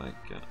add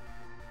like an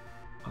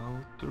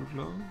outer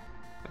glow,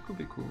 that could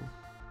be cool,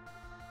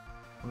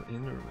 or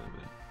inner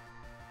maybe.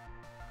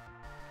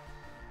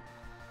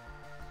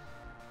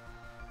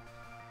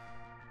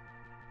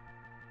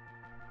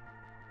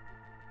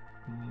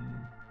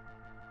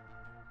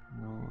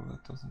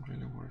 that doesn't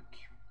really work.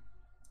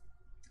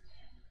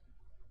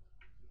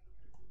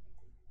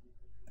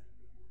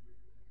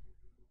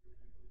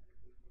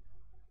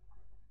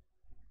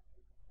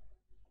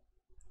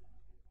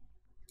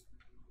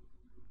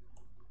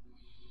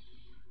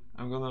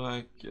 I'm gonna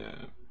like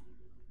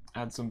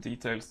add some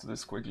details to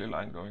this squiggly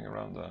line going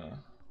around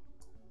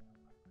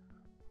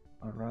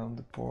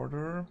the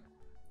border.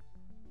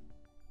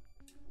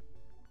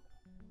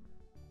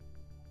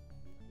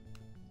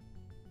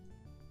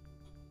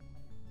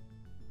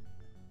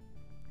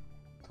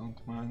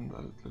 Don't mind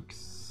that it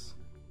looks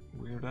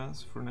weird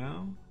as for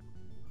now.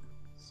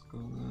 It's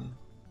gonna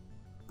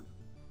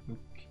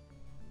look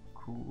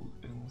cool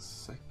in a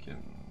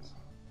second.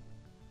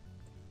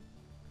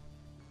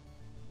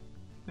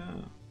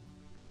 Yeah.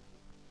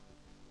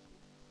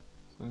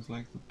 So it's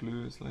like the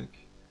blue is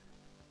like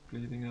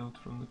bleeding out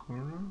from the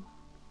corner.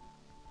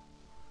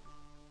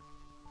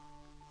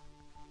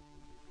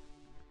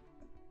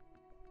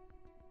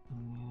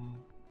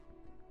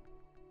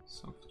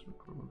 Softer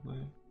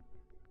probably.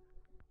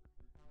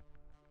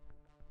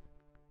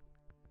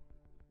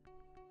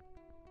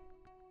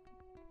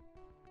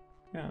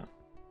 Yeah,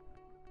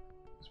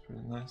 it's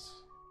pretty nice.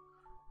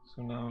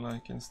 So now,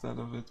 like, instead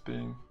of it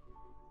being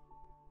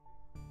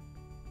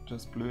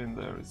just blue in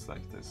there, it's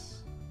like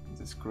this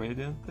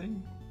gradient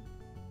thing.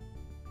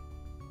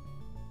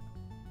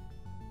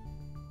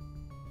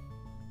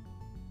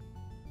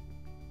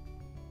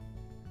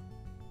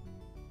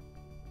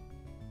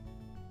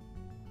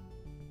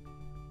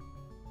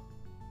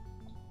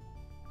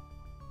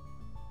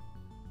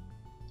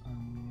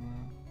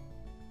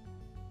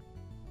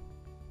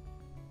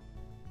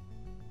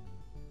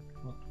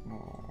 What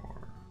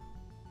more?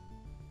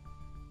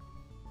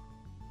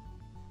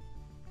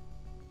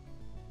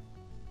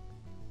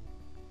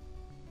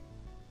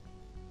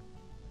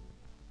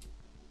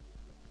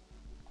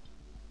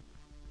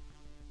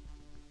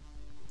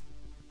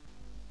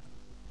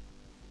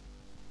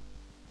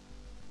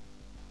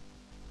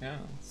 Yeah,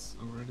 it's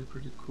already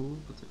pretty cool,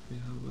 but if we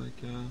have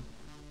like a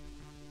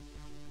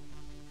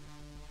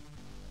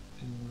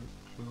inner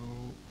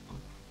glow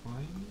of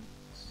white.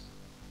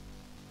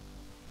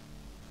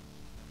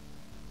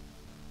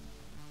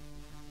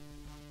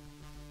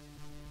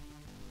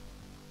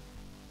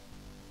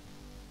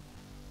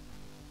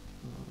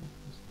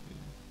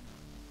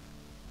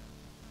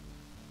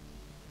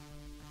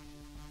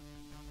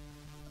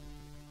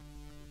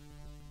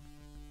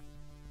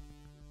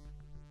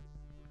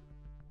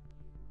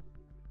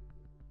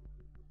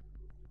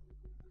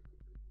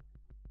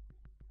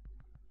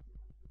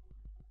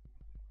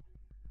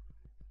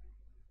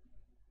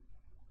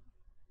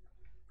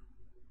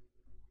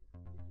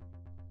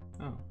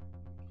 Oh.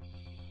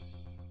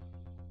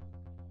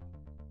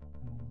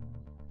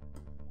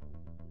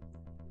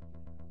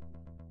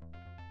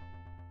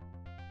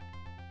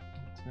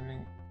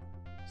 Doing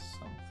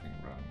something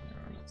wrong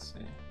here, let's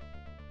see.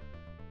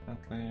 That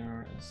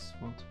layer is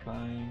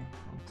multiplying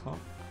on top.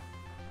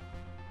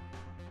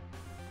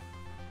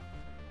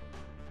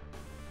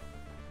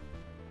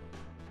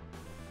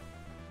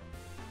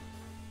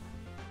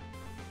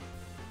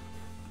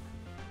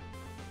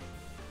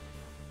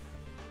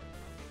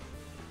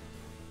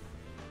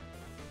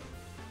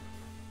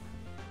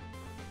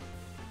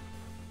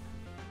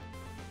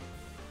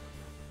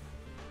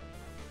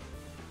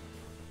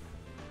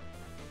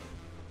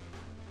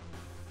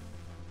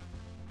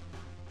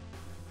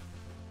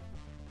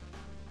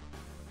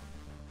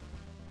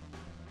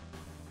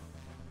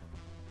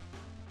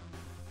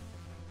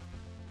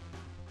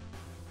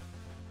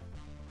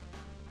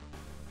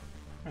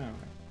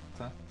 Anyway,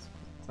 that,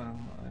 then I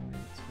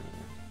need to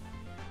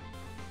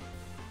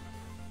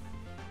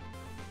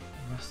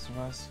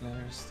rasterize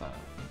layer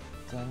style,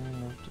 then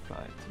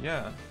multiply it.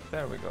 Yeah,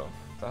 there we go.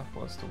 That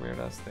was the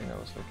weirdest thing I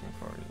was looking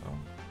for, you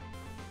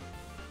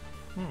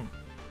know.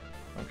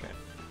 Okay.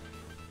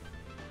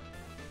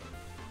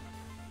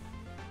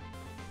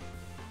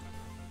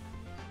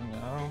 So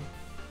now,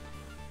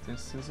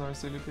 this is our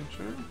silly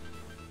picture.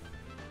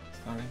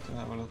 Starting to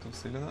have a lot of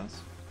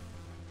silliness.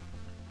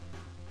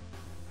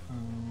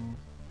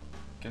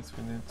 Guess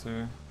we need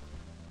to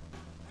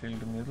fill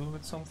the middle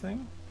with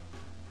something.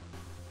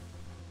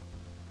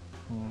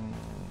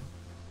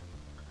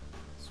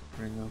 Let's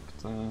bring up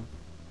the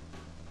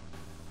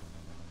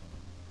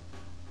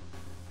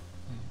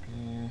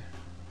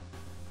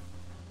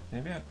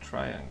maybe a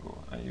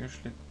triangle. I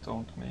usually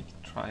don't make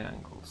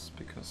triangles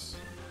because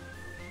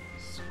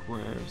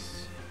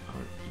squares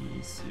are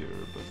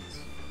easier, but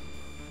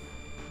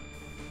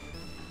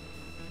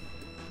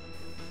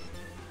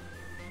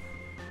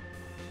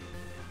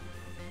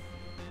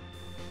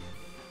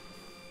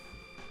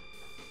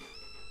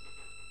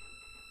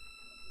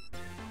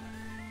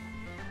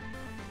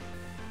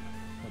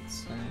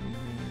say I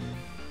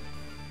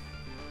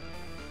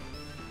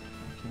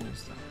can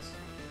use that.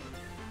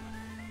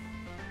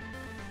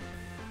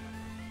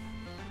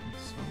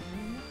 So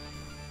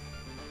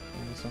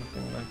maybe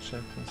something like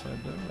shaped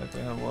inside there. Like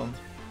we have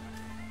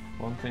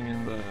one thing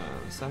in the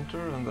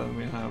center, and then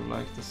we have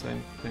like the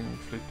same thing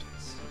flipped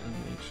in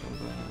each of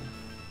the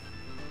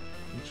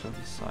each of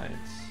the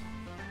sides.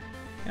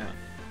 Yeah.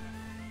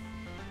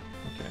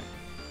 Okay.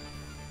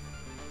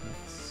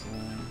 Let's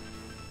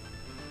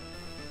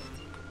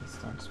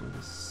start with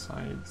the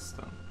sides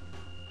then.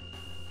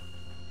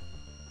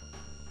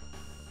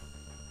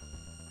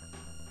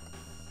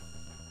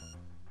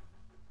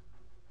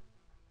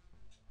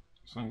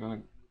 So I'm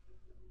gonna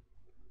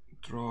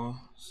draw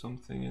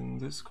something in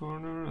this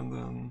corner and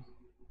then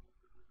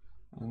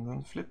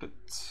flip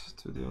it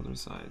to the other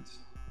side.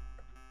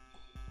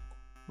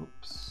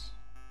 Oops.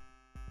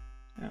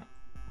 Yeah.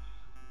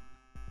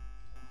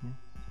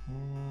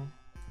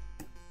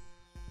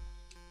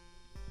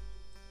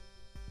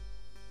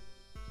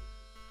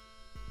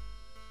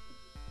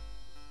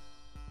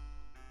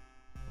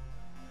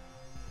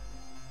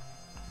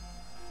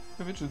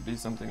 Maybe it should be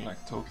something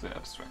like totally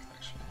abstract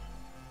actually.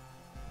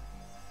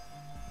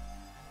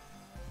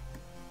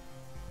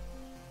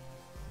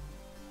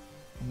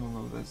 None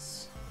of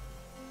this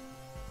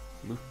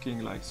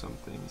looking like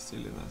something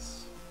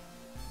silliness.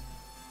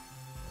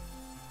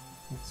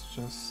 Let's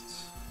just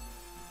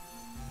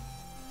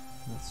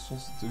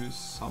do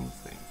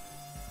something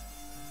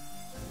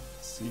and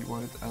see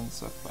what it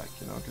ends up like,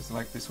 you know, because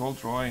like this whole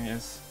drawing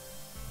is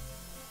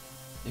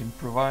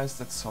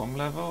improvised at some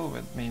level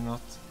with me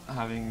not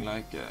having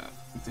like a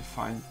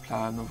defined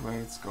plan of where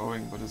it's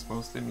going, but it's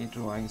mostly me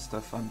drawing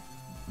stuff I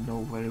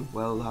know very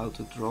well how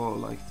to draw,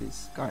 like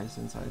these guys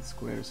inside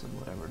squares and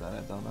whatever that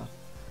I've done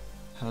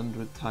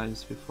 100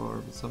 times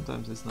before, but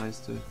sometimes it's nice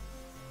to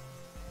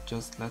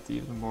just let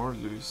even more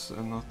loose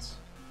and not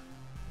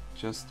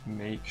just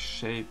make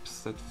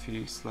shapes that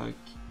feels like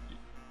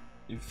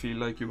you feel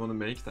like you want to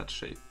make that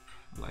shape.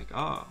 Like,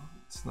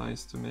 it's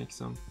nice to make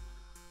some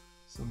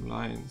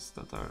lines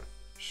that are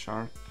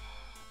sharp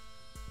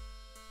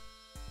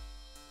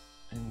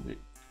in the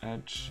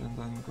edge and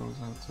then goes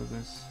out to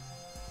this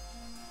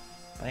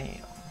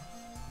bam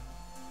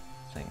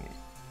thingy.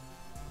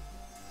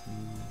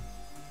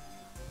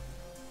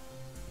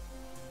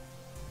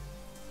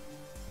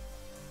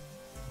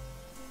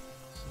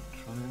 Some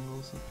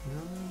triangles up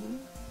here maybe?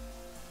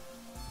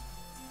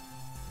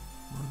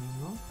 Maybe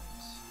not.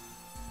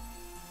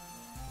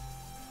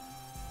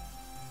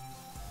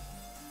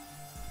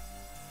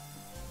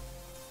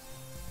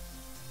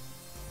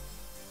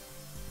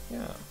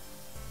 Yeah.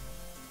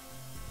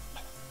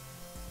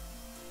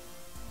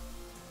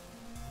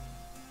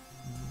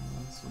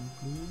 And some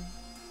blue,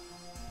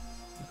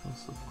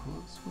 because of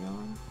course we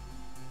are.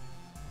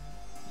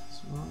 That's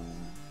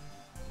right.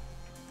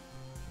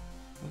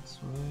 That's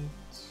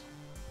right.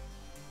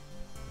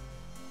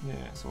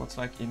 Yeah, so what's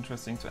like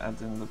interesting to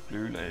add in the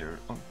blue layer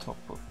on top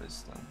of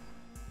this then?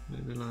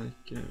 Maybe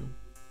like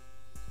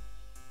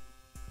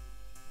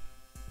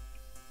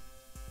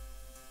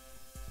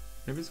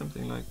maybe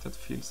something like that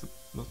feels a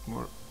lot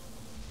more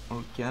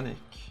organic.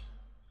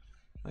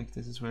 Like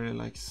this is very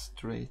like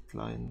straight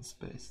lines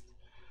based.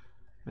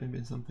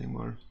 Maybe something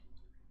more.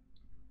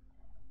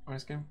 Or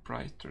it's getting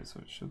brighter,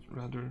 so it should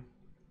rather.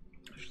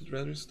 I should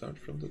rather start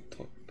from the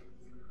top.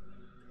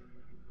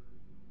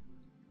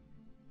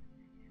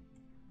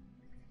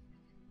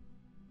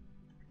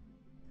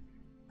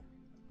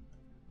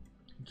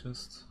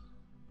 Just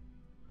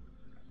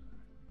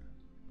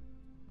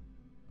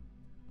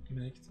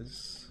make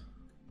this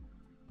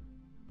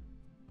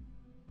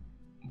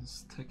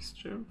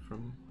texture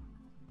from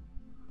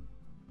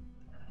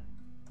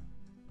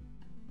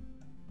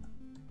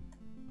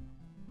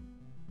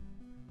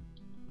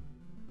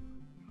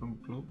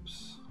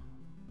blobs.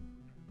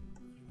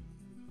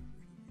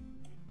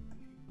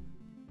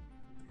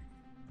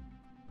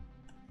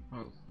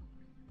 Well,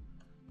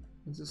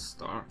 it's a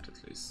start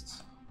at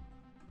least.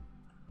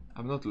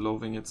 I'm not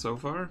loving it so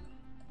far,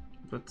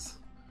 but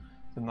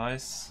the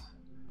nice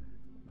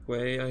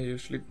way I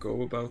usually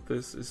go about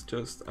this is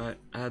just I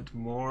add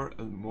more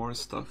and more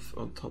stuff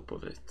on top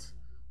of it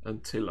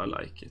until I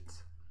like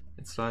it.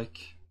 It's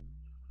like,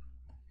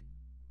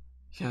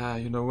 yeah,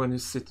 you know, when you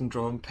sit and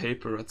draw on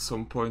paper, at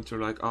some point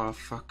you're like, oh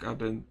fuck, I've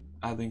been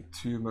adding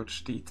too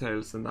much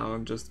details and now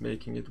I'm just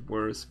making it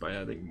worse by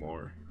adding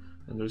more.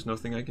 And there's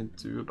nothing I can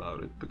do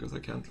about it because I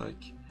can't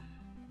like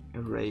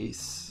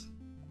erase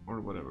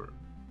or whatever.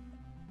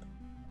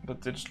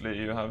 But digitally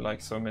you have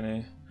like so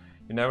many,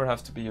 you never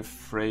have to be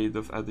afraid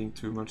of adding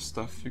too much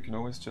stuff. You can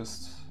always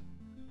just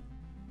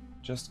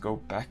go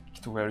back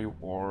to where you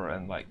were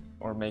and like,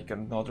 or make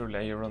another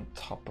layer on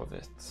top of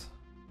it.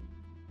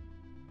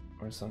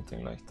 Or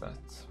something like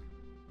that.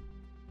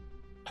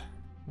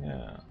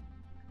 Yeah,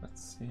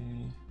 let's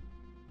see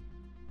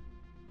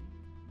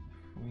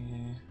if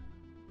we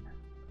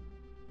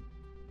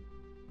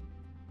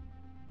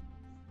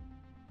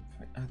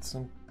add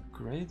some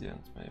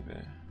gradient maybe.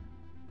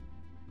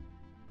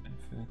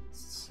 If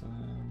it's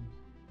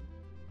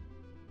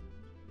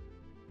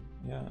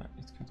yeah,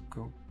 it could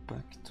go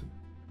back to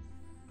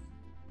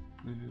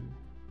blue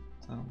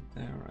down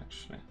there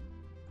actually.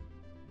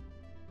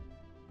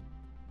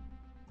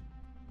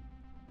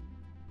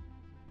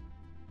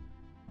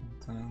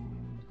 And then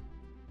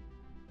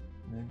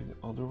maybe the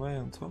other way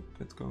on top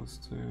it goes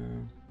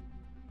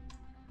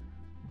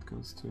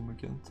goes to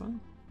magenta.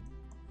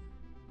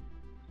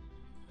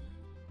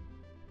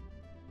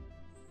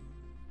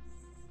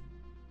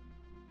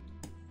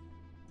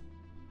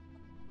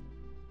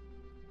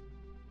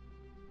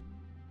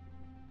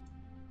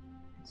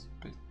 It's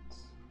a bit...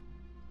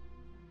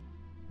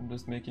 I'm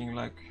just making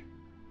like...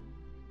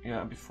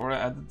 Yeah, before I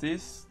added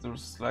these, there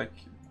was like...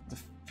 The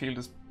field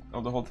is...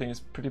 Oh, the whole thing is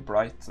pretty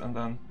bright, and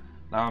then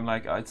now I'm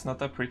like, it's not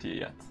that pretty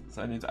yet,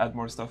 so I need to add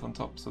more stuff on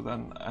top. So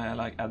then I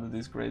like added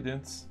these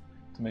gradients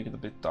to make it a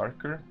bit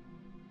darker,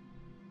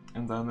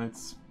 and then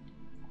it's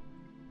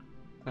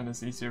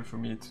easier for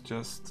me to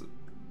just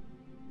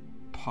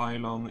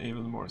pile on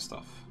even more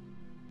stuff.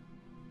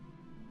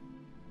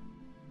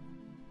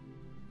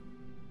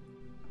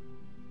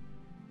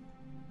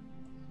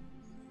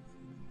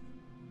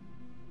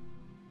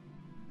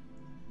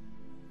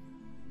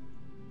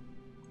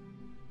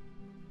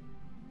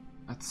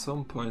 At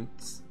some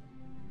point,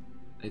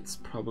 it's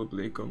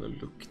probably gonna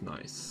look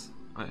nice,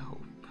 I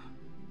hope.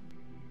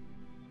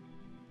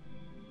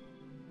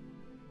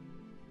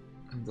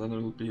 And then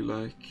it'll be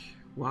like,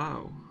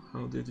 wow,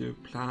 how did you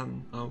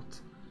plan out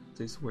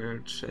this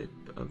weird shape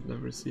I've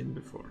never seen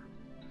before?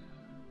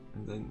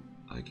 And then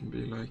I can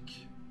be like,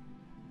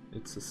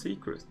 it's a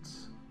secret.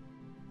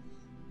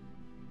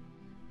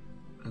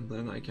 And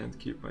then I can't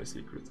keep my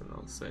secret and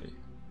I'll say,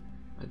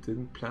 I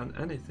didn't plan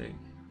anything.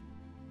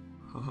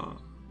 Haha.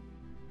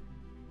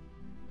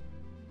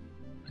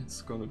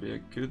 It's gonna be a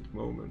good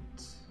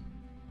moment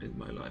in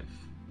my life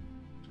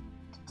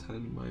to tell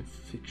my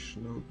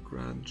fictional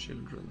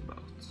grandchildren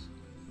about.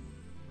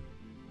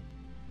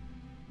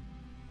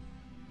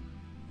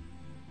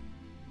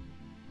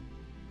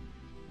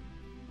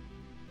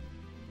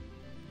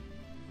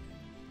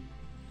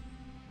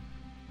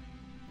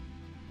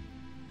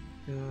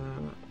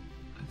 Yeah,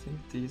 I think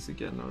these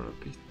again are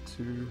a bit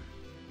too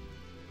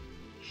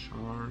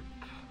sharp.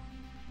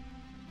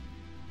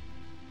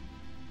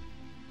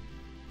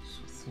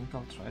 I think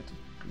I'll try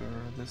to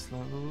blur this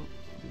level,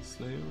 this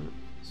layer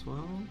as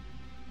well.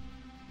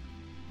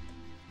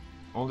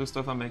 All this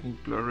stuff I'm making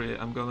blurry,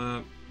 I'm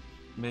gonna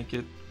make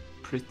it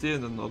pretty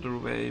in another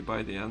way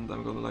by the end.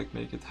 I'm gonna like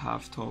make it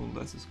half-toned,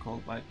 as it's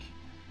called, like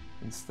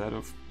instead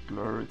of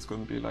blur it's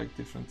gonna be like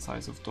different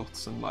size of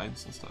dots and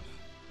lines and stuff.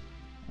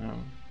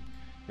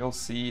 You'll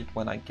see it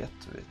when I get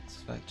to it.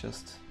 Like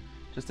just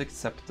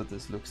accept that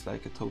this looks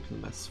like a total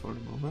mess for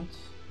the moment,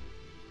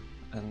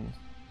 and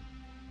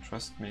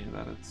trust me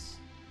that it's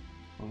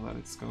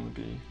going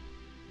to be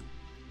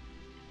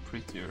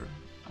prettier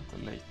at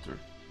a later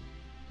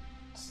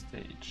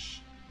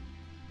stage.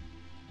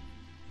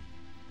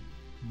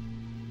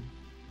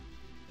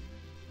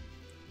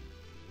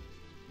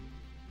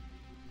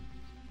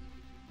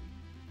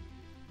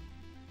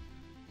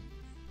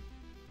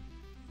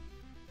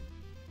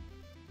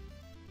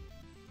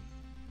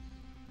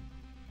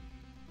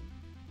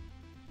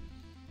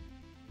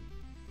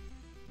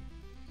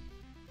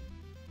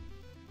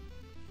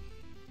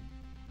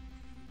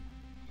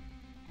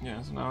 Yeah,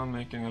 so now I'm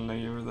making a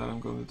layer that I'm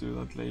going to do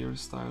that layer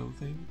style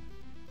thing,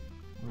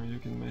 where you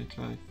can make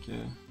like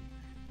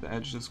the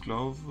edges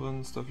glow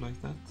and stuff like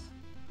that.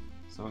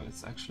 So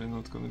it's actually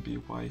not going to be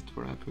white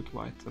where I put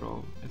white at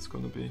all. It's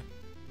going to be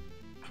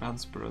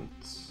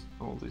transparent,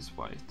 all this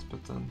white,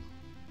 but then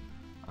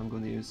I'm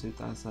going to use it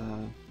as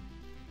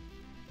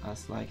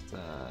like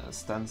the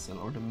stencil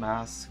or the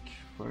mask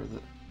for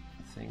the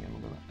thing I'm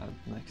going to add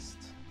next.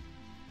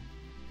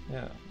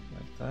 Yeah,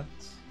 like that.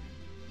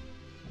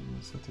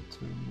 And set it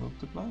to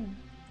multiply,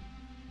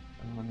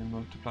 and when you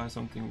multiply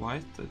something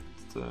white it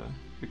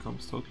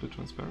becomes totally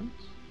transparent,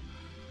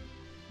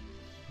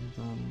 and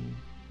then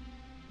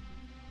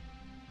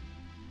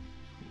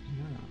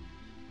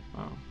yeah,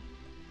 wow,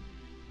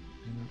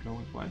 inner glow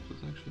with white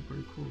was actually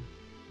pretty cool.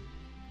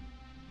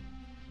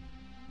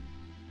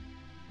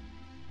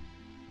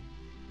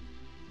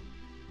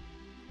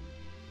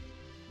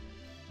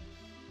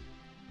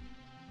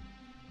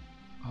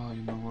 Oh,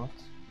 you know what?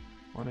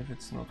 What if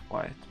it's not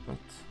white, but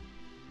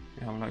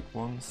we have like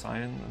one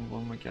cyan and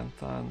one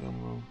magenta, and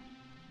then we'll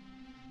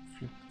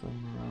flip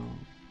them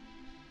around.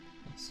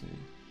 Let's see.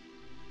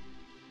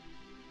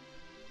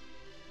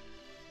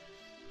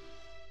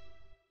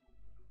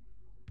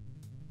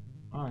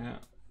 Oh yeah.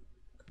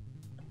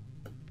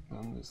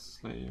 Then this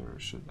layer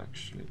should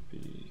actually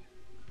be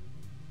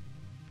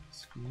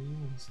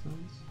screen instead.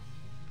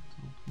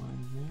 Don't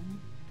mind me.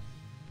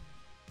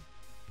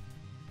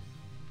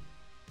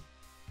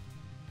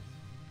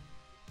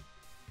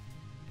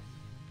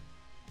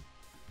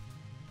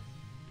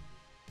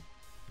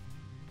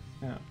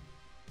 Yeah.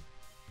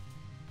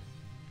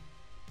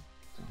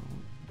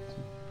 Don't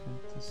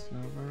duplicate this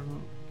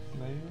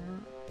layer.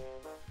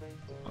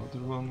 The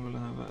other one will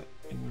have an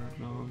inner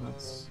glow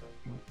that's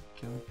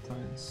magenta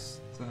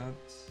instead.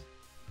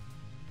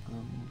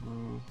 And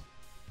we'll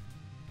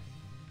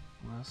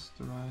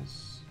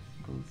rasterize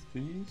both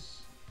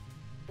these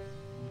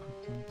and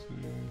put them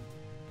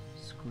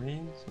to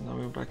screen. So now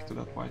we're back to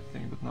that white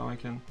thing, but now I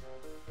can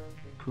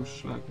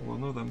push like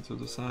one of them to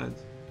the side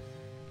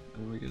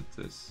and we get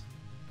this.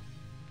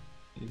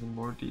 even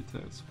more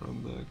details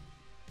from the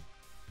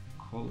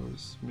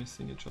colors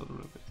missing each other a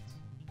bit.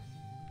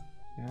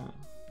 Yeah.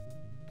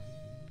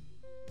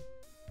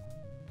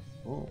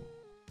 Oh.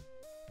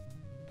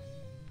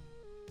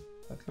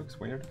 That looks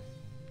weird.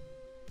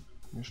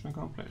 Mission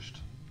accomplished.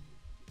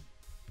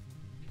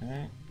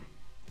 Okay.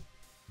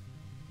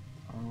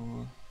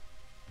 I'll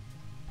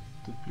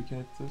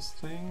duplicate this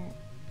thing.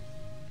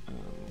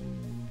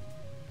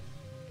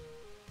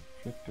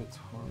 Flip it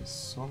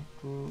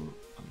horizontal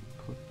and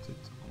put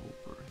it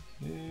over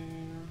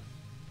here.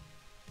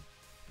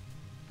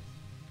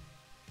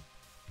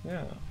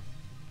 Yeah.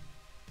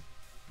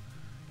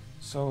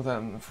 So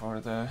then for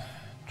the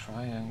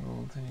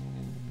triangle thing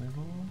in the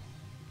middle.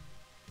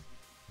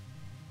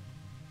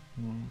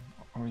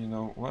 Or you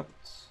know what?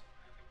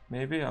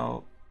 Maybe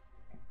I'll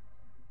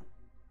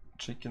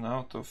chicken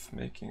out of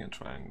making a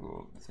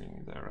triangle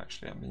thing there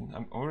actually. I mean,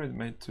 I've already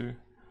made two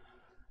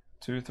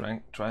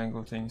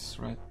triangle things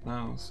right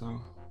now,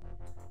 so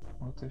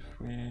what if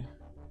we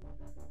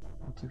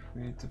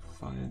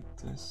divide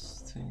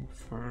this thing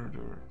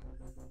further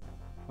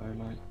by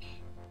like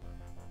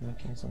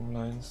making some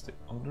lines the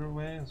other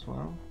way as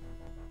well?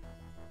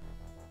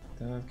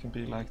 Then it can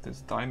be like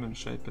this diamond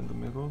shape in the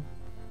middle,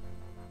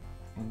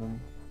 and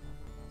then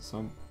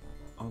some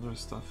other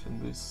stuff in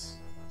these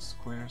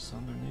squares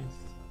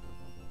underneath.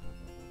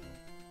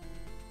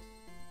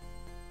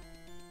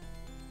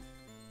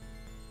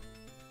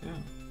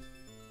 Yeah,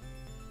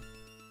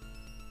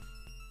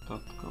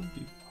 that can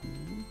be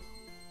cool.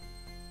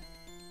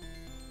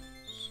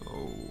 So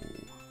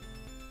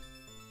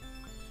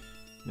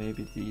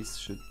maybe these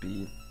should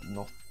be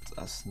not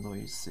as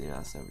noisy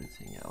as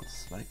everything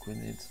else. Like we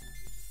need,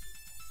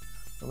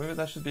 or maybe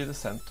that should be the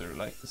center.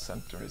 Like the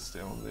center is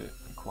the only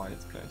quiet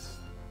place.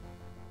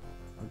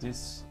 Or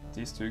these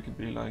two could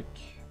be like.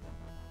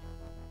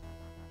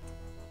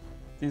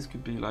 These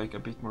could be like a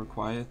bit more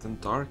quiet and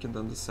dark, and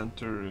then the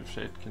center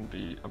shape can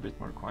be a bit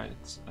more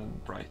quiet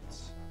and bright.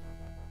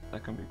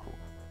 That can be cool.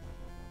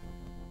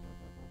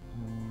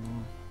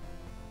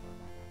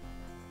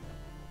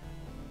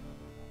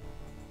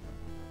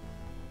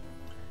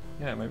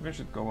 Yeah, maybe we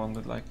should go on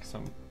with like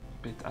some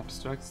bit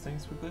abstract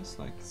things with this,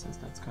 like since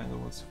that's kind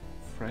of what's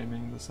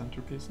framing the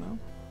centerpiece now.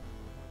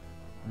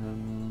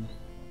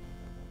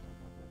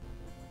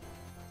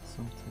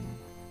 Something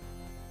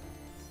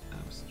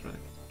abstract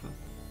but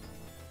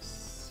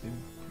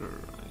simpler,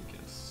 I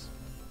guess.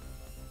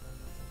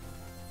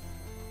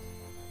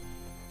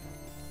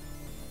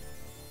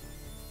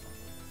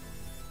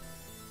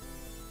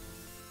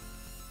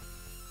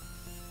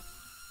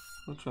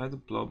 I'll try the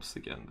blobs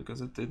again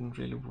because it didn't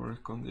really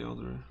work on the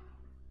other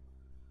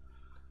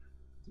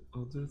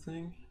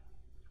thing.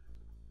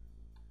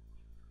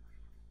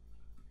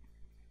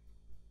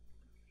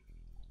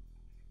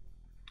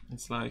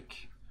 It's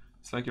like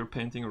you're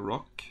painting a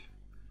rock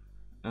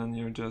and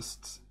you're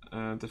just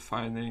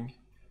defining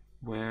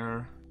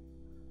where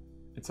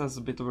it has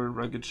a bit of a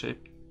rugged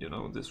shape, you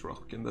know, this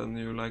rock, and then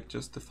you like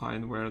just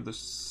define where the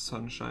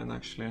sunshine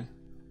actually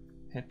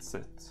hits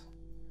it.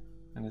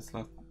 And it's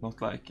not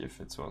like if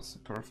it was a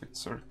perfect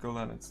circle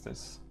and it's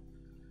this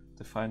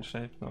defined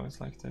shape. No, it's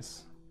like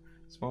this.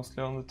 It's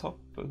mostly on the top,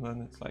 and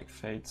then it like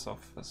fades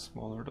off as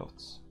smaller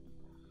dots.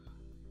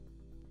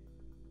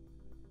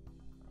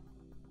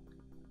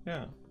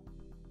 Yeah.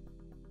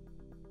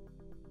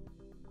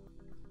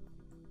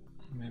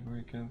 Maybe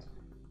we could.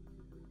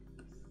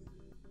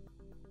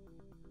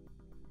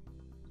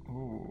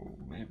 Oh,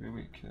 maybe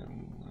we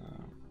can.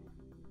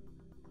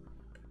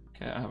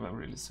 Okay, I have a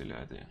really silly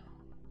idea.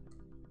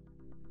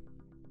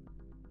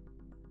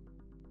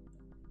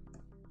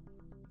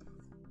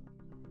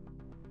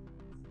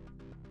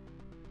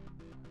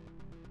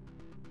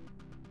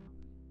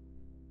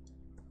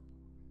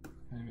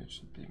 Maybe it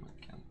should be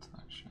magenta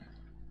actually.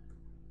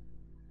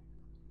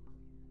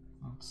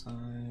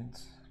 Outside,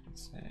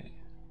 let's say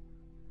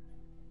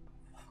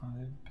 5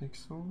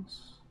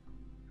 pixels.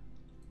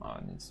 Ah,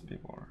 it needs to be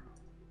more.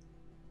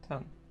 10.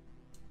 And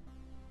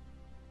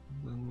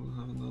then we'll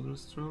have another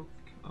stroke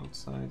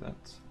outside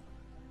at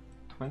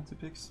 20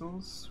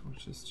 pixels,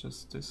 which is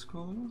just this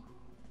color.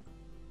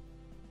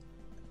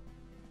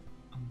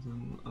 And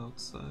then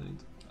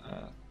outside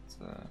at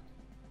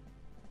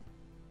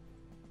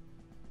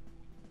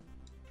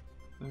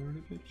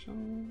 30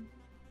 pixels.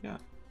 Yeah.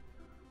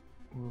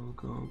 We'll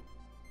go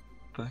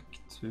back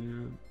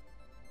to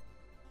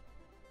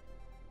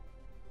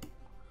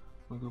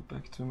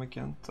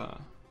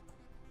magenta.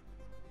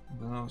 And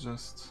then I'll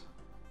just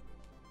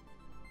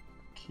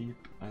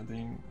keep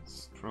adding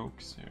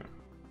strokes here.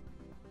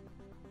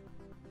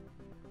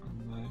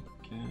 And like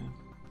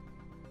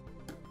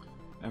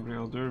every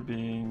other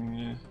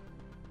being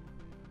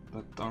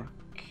that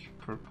dark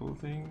purple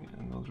thing,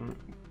 and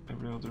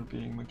every other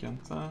being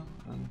magenta,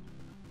 and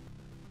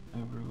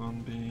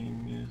everyone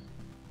being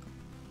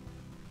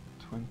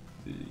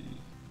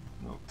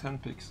 10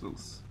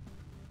 pixels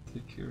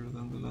thicker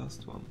than the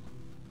last one.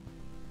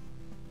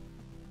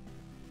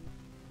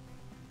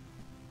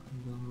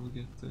 And then we'll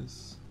get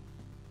this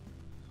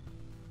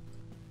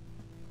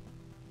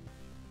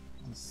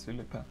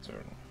silly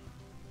pattern.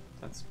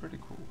 That's pretty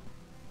cool.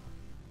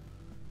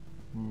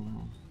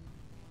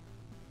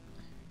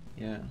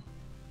 Yeah,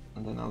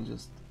 and then I'll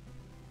just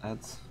add,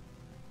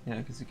 yeah,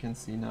 because you can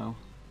see now,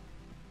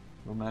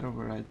 no matter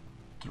where I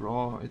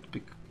draw, it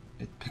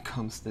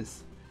becomes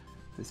this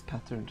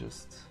pattern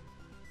just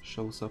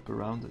shows up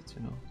around it,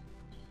 you know.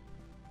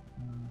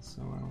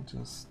 So I'll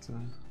just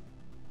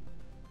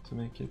to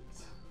make it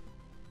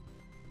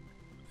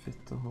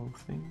fit the whole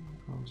thing,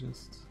 I'll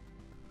just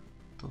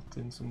dot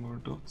in some more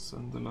dots,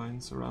 and the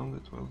lines around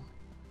it will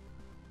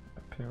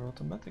appear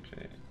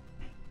automatically.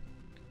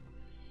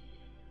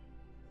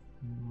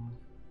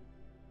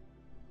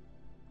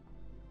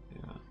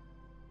 Yeah,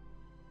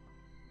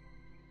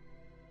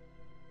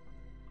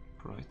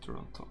 brighter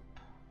on top.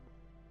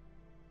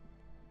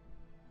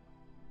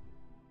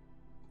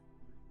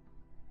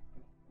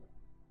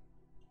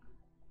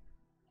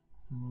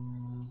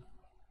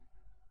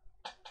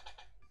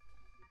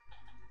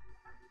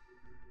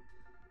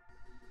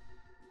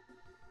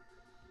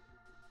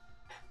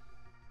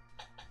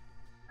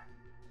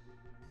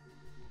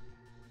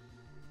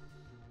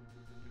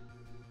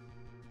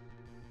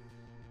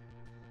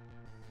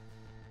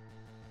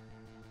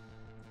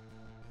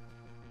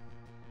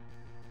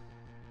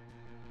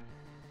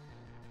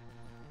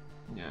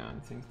 Yeah, I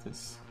think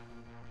this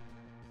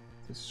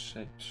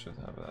shape should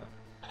have a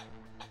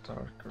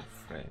darker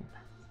frame.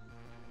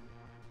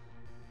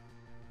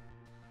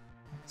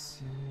 Let's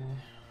see.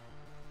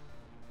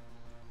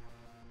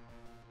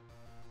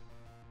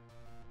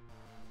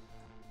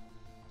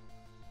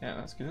 Yeah,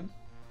 that's good.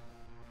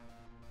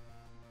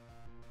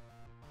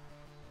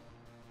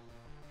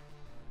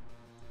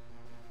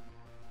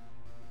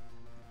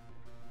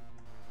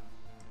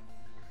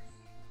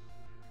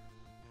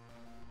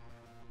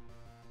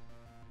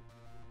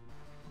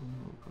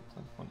 We'll put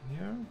that one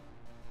here.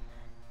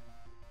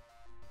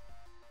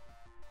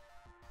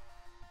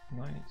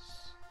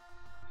 Nice.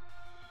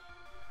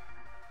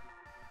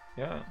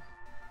 Yeah,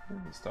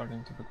 it's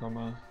starting to become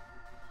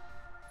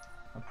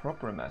a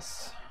proper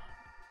mess.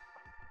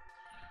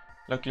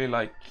 Luckily,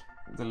 like,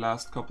 the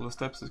last couple of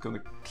steps is going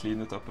to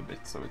clean it up a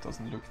bit so it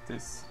doesn't look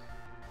this.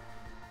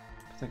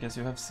 But I guess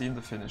you have seen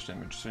the finished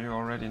image, so you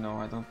already know.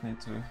 I don't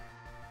need to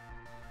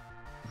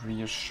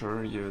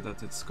reassure you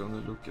that it's going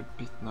to look a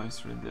bit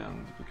nicer in the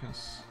end,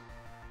 because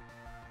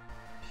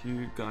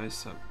you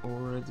guys have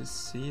already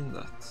seen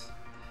that.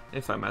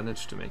 If I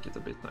manage to make it a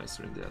bit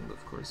nicer in the end,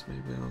 of course,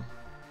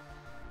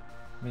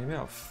 maybe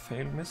I'll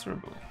fail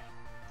miserably.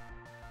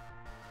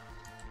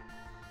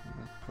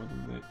 That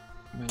probably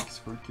makes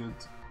for good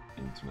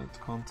internet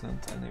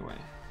content anyway.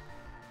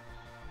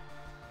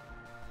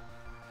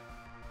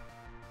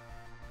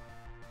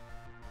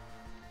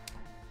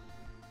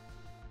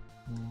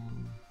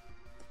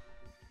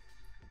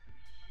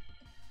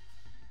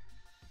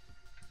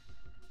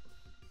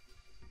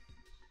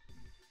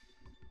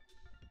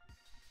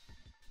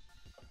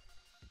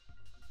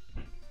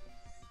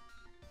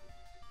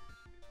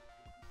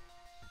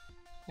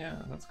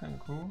 Yeah, that's kind of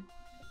cool.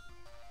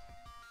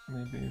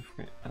 Maybe if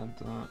we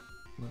add a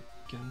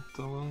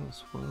magenta one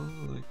as well,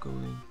 like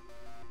going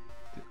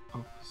the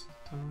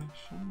opposite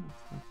direction,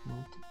 if that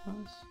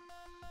multiplies.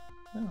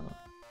 Yeah.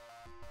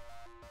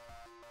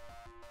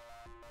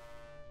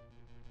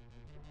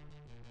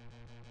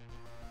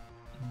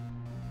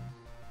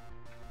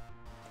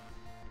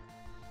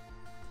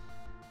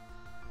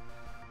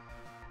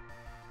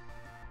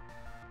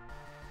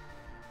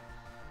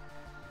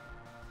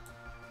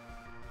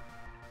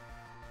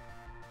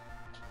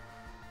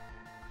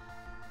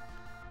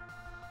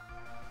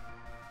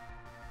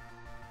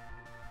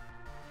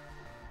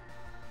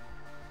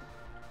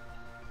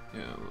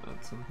 Yeah, we'll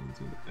add something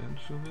to the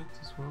edge of it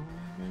as well,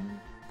 maybe.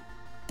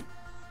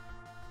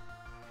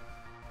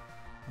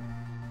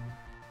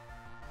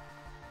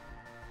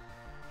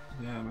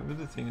 Yeah, maybe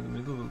the thing in the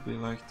middle will be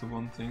like the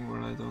one thing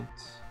where I don't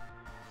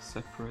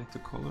separate the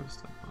colors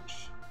that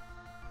much.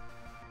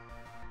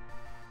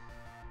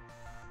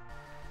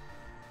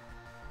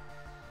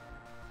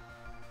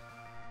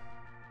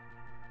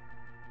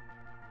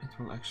 It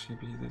will actually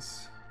be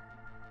this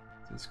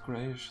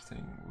grayish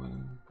thing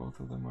when both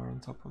of them are on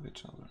top of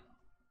each other.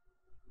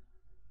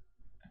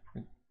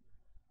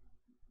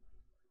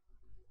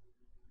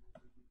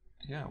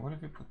 Yeah, what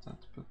if we put that?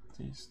 But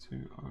these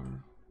two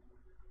are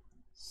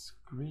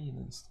green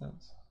instead.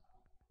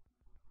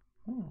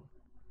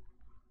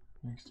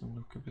 Makes them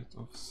look a bit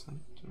off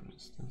center,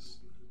 is this?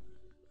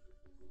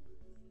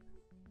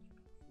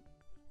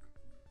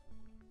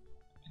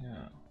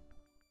 Yeah.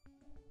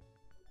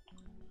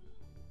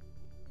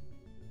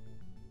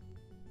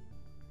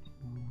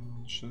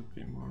 Should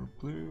be more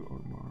blue or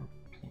more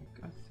pink?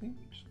 I think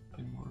it should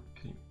be more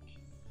pink.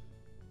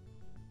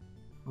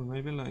 Or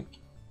maybe like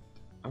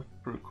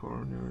upper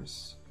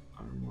corners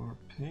are more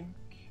pink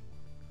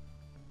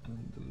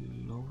and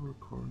the lower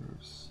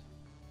corners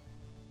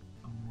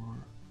are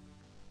more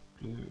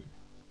blue.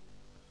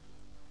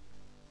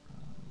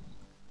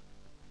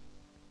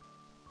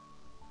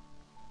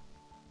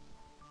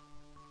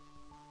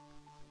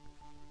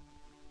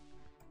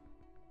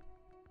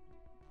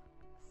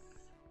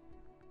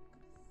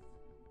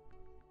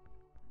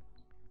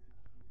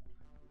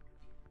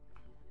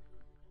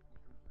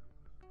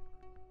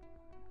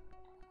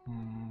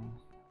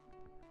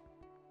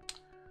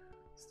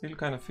 Still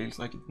kind of feels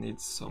like it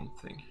needs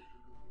something.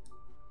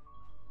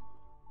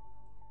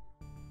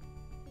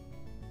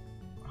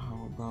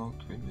 How about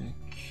we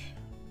make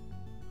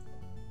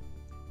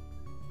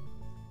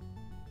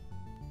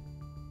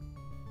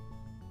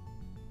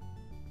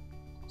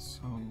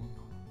some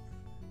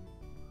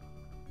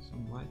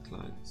white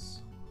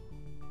lines?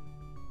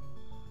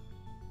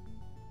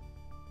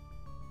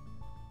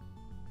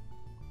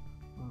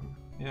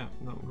 Yeah,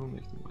 no, we'll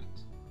make them white.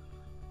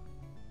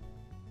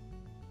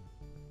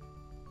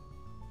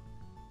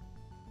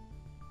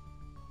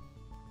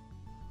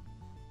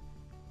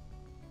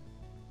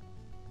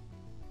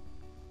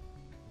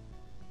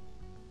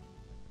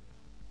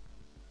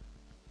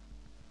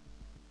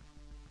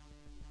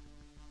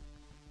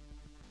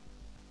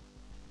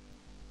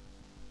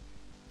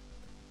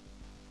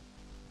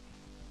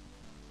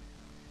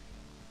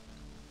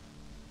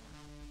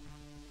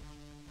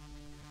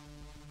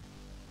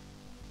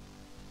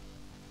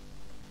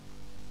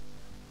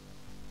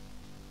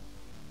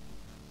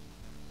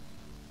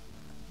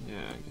 Yeah,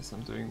 I guess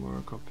I'm doing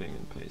more copying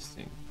and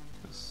pasting,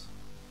 because...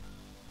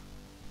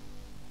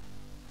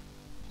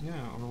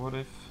 Yeah, or what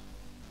if...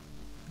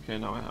 Okay,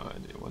 now I have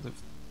an idea. What if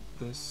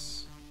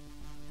this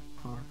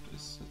part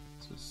is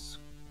set to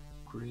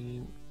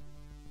screen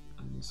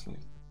and it's like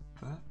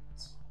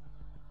that?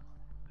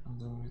 And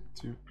then we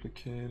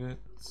duplicate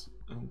it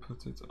and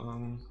put it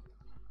on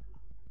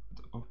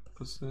the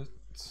opposite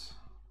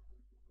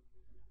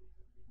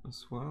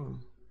as well.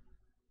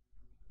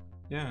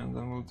 Yeah, and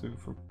then we'll do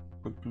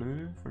put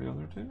blue for the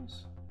other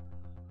twos.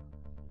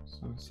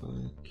 So it's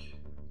like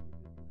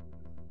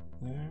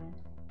there.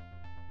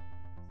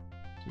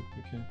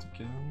 Duplicate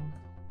again.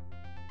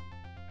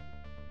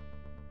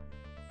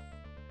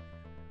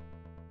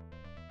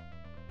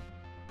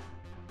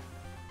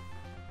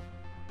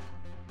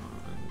 I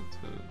need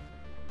to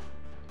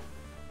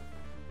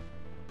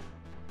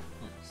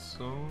like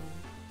so.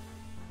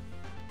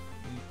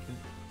 Make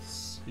it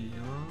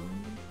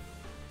cyan.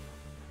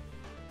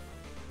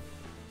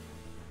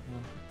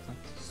 And put that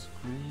to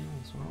screen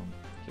as well.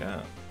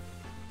 Yeah.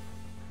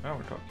 Now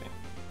we're talking.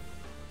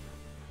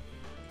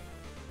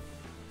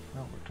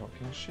 Now we're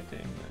talking shitty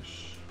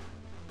English.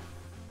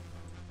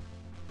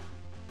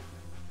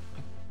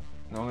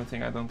 The only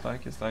thing I don't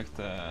like is like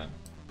the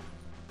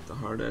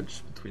hard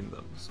edge between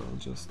them. So I'll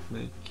just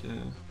make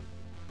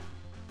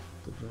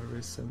the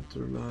very center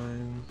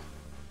line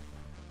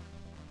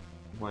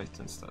white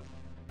instead.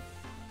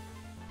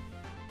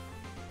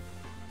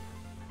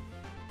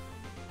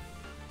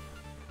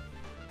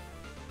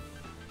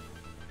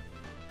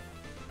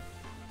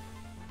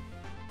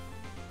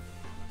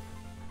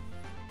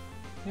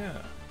 Yeah.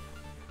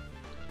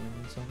 Do we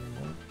need something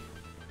more?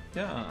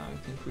 Yeah, I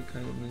think we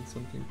kind of need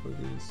something for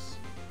these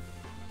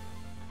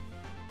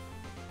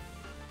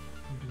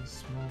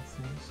small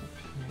things up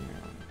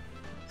here.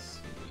 Let's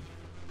see.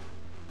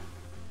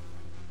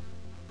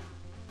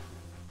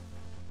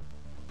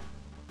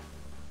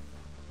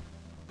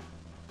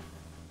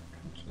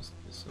 Could just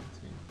be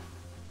something.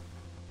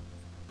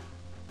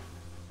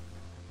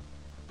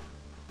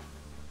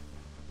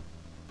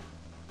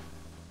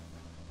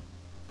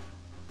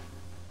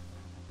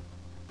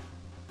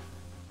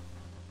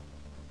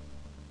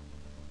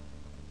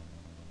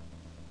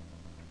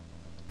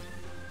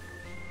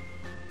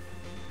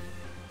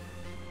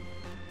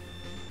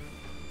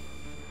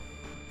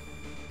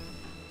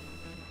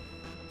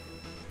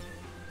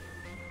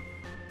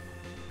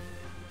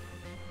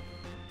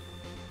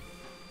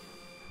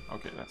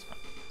 Okay, that's fine.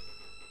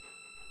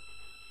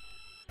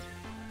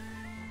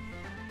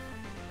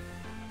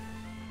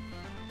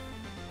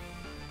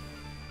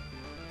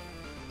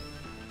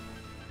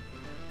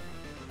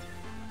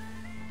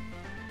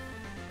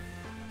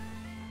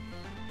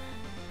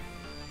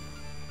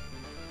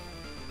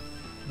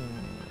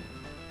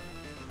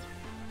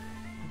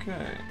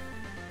 Okay,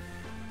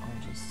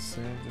 I'll just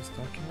save this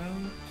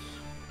document,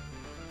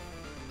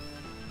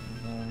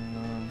 and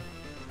then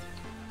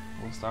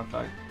we'll start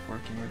like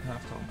working with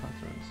halftone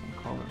patterns and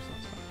colors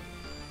and stuff.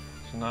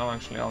 So now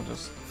actually I'll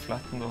just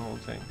flatten the whole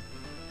thing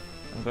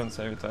and then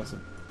save it as a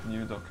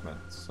new document.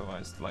 So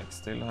I like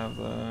still have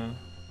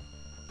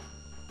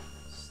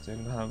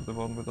the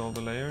one with all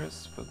the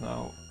layers, but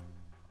now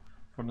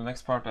for the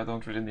next part I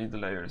don't really need the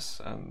layers,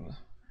 and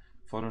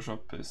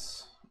Photoshop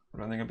is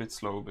running a bit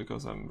slow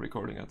because I'm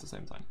recording at the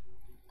same time.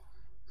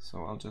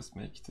 So I'll just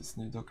make this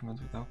new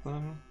document without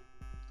them.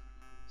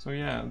 So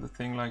yeah, the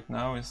thing like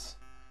now is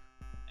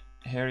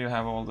here you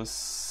have all the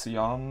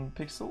cyan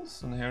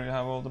pixels, and here you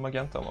have all the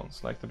magenta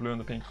ones, like the blue and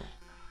the pink one.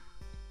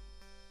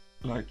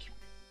 Like,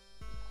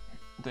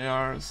 they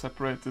are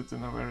separated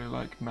in a very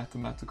like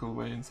mathematical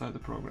way inside the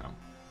program.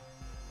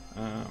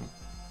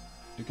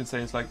 You could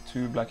say it's like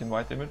two black and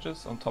white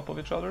images on top of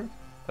each other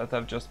that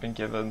have just been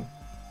given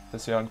the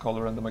cyan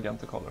color and the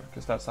magenta color,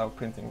 because that's how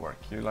printing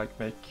works. You like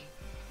make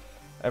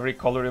every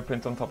color you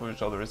print on top of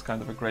each other is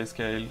kind of a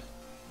grayscale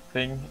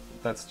thing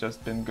that's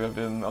just been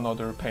given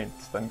another paint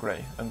than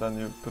gray, and then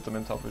you put them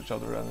on top of each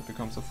other and it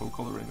becomes a full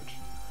color image.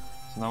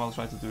 So now I'll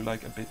try to do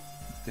like a bit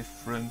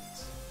different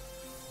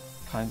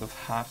kind of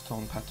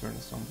halftone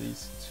patterns on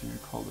these two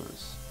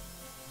colors.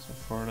 So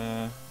for the,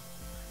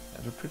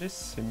 yeah, they're pretty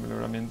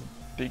similar. I mean,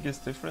 the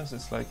biggest difference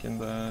is like in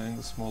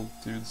the small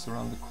dudes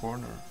around the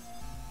corner,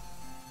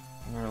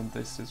 where on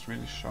this it's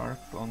really sharp,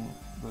 on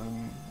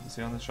the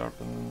cyan is sharp,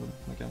 and then the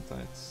magenta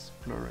it's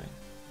blurry.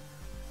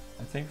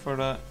 I think for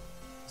the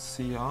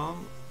cyan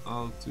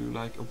I'll do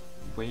like a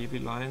wavy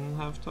line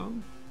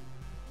halftone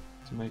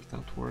to make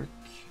that work.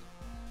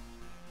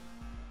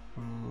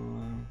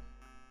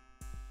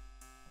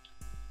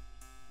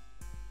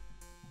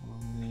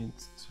 We'll need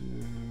to,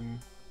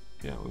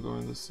 yeah, we'll go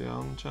in the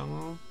cyan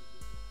channel.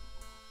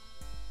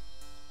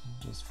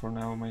 And just for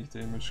now make the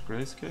image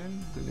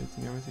grayscale,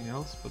 deleting everything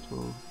else, but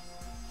we'll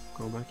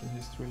go back in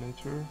history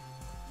later.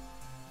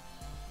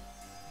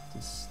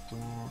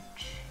 Distort.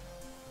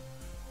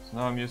 So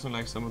now I'm using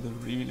like some of the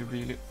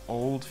really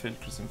old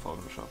filters in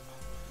Photoshop.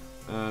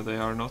 They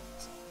are not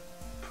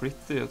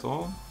pretty at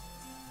all.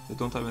 They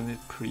don't have any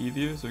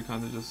preview, so you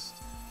kind of just,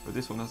 or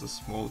this one has a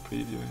small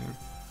preview here,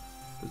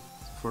 but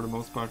for the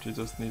most part you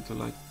just need to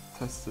like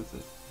test it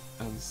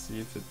and see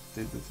if it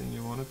did the thing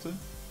you wanted to.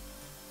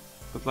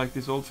 But like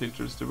these old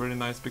filters, they're very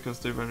nice because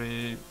they're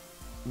very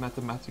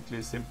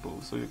mathematically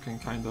simple, so you can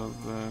kind of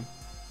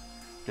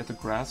get a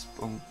grasp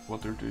on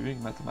what they're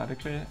doing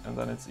mathematically, and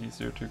then it's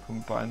easier to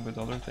combine with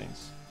other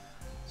things.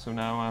 So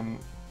now I'm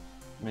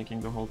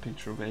making the whole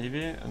picture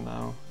wavy, and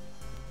now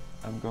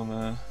I'm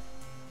gonna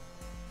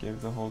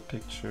give the whole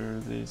picture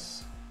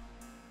these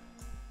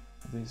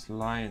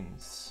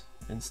lines.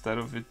 Instead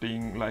of it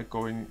being like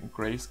going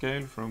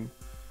grayscale from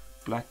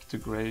black to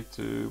gray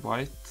to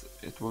white,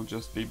 it will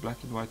just be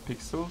black and white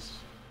pixels,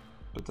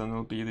 but then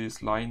there'll be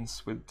these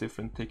lines with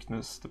different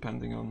thickness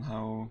depending on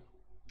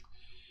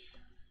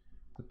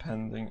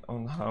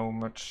how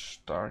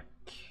much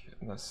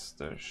darkness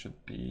there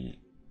should be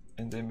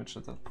in the image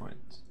at that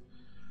point.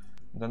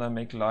 And then I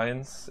make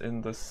lines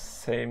in the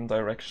same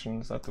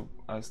directions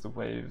as the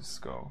waves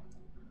go.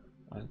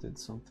 I did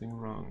something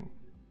wrong.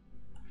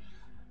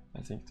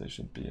 I think they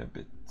should be a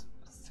bit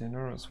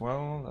thinner as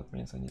well. That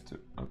means I need to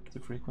up the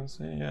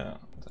frequency. Yeah,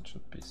 that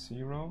should be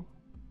 0.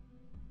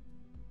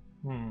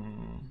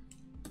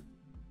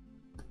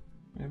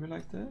 Maybe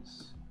like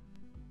this?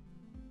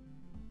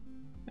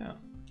 Yeah.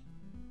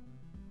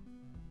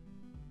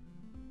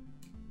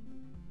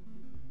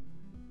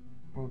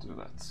 We'll do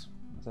that.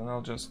 Then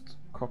I'll just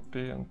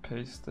copy and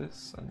paste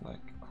this and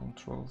like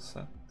Control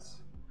set.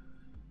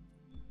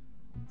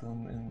 And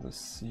then in the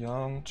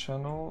cyan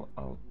channel,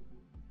 I'll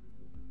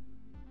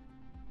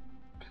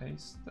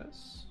paste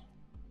this.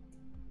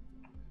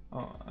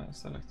 Oh, I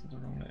selected the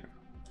wrong layer.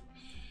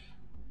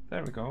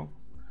 There we go.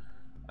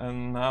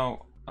 And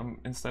now,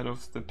 instead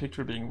of the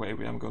picture being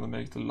wavy, I'm going to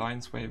make the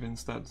lines wavy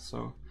instead.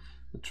 So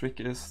the trick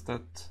is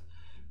that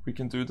we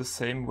can do the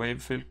same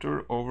wave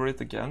filter over it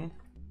again.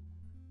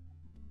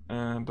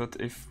 But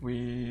if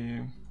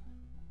we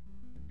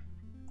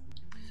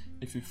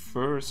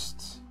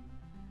first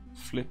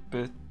flip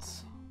it,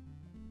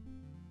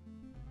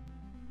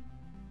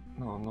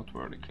 no, not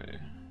vertically,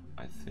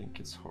 I think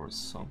it's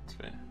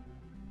horizontally.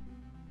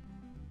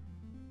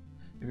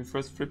 If we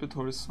first flip it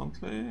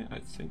horizontally, I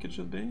think it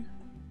should be,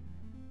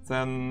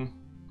 then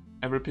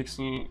every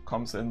pixel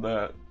comes in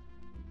the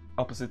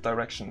opposite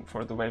direction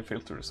for the wave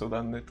filter, so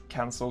then it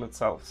cancels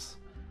itself.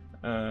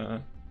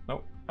 No,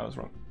 I was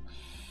wrong.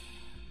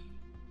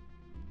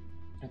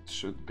 It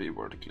should be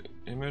vertically.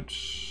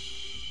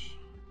 Image,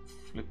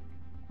 flip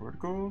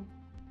vertical,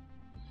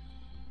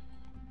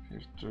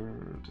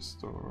 filter,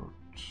 distort,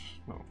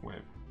 no,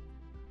 wave.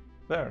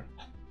 There.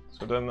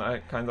 So then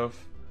I kind of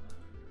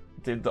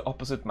did the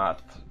opposite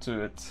map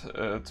to it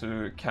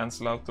to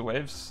cancel out the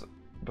waves,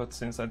 but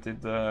since I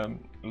did the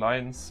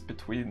lines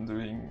between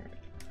doing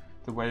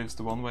the waves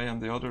the one way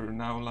and the other,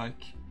 now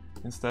like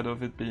instead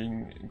of it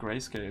being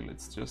grayscale,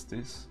 it's just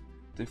these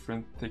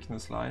different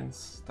thickness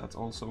lines that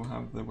also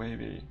have the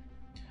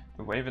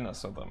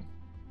waviness of them.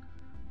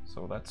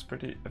 So that's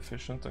pretty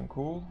efficient and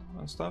cool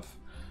and stuff.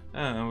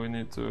 And we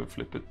need to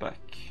flip it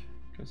back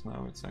because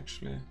now it's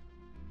actually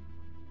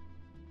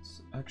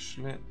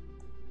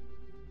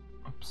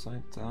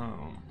upside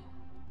down.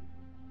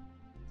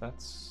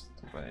 That's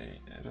the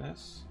way it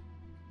is.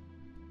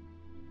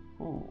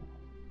 Ooh.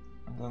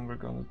 And then we're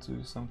gonna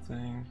do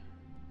something.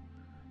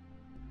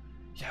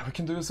 Yeah, we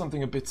can do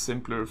something a bit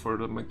simpler for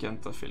the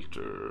magenta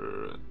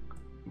filter.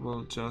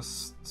 We'll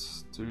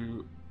just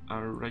do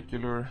our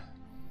regular,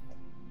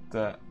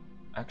 the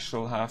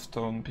actual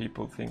halftone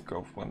people think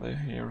of when they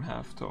hear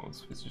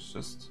halftones, which is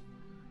just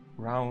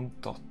round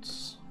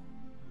dots.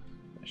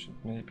 They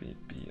should maybe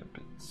be a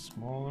bit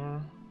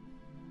smaller.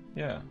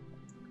 Yeah,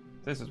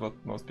 this is what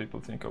most people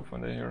think of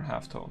when they hear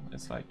halftone.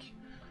 It's like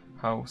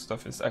how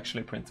stuff is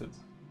actually printed.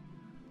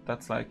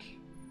 That's like,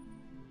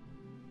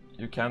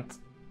 you can't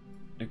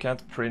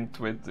print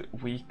with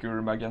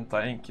weaker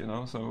magenta ink, you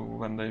know, so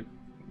when they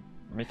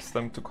mix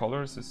them to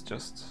colors, it's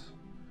just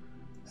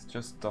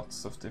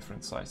dots of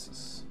different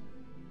sizes.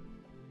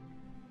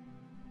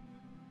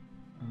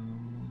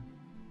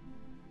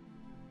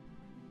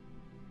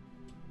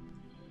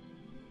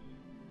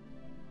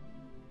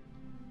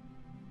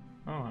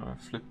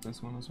 flip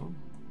this one as well.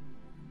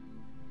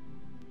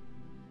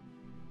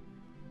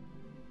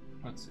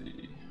 Let's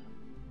see.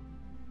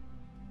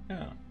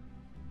 Yeah.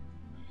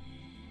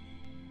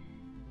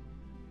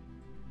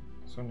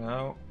 So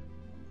now,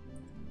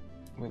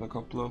 with a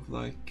couple of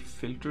like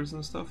filters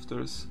and stuff,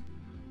 there's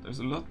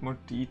a lot more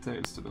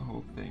details to the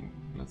whole thing.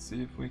 Let's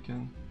see if we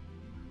can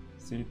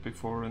see it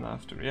before and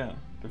after. Yeah,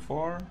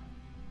 before,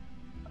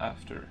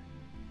 after.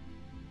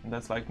 And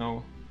that's like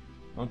no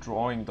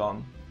drawing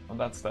done on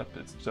that step.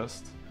 It's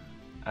just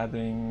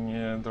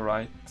adding the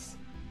right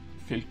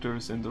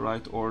filters in the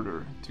right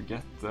order to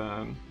get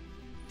the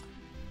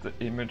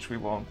image we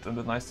want. And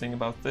the nice thing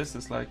about this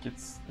is like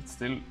it's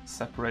still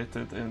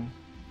separated in,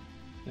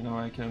 you know,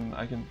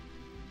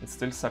 it's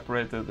still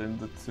separated in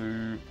the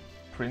two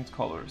print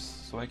colors,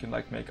 so I can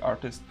like make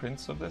artist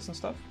prints of this and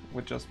stuff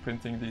with just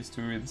printing these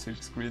two in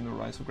silk screen or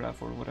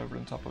risograph or whatever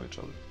on top of each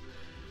other.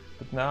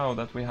 But now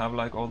that we have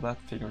like all that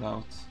figured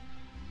out,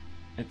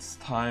 it's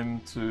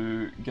time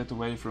to get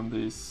away from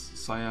these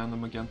cyan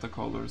and magenta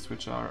colors,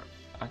 which are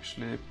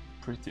actually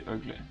pretty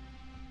ugly.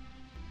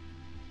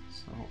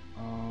 So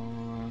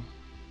I'll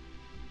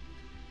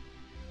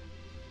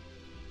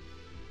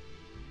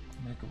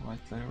make a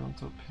white layer on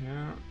top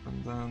here,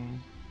 and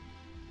then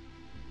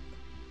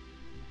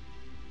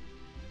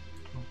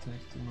I'll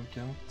take the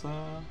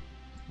magenta,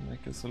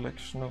 make a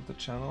selection of the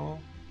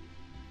channel,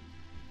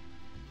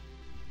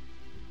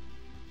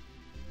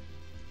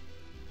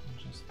 and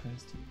just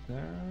paste it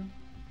there.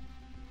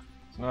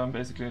 So now I'm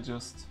basically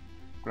just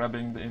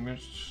grabbing the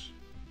image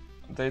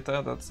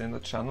data that's in the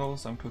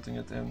channels and putting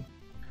it in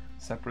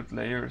separate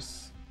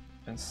layers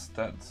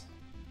instead.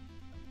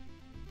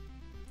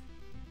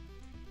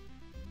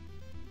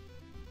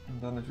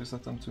 And then if you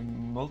set them to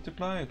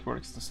multiply, it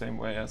works the same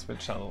way as with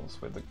channels,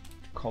 with the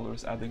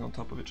colors adding on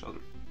top of each other.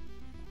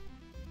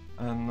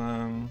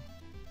 And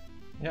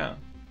yeah,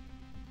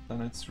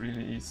 then it's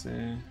really easy.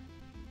 Maybe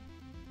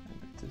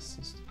this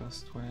is the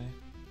best way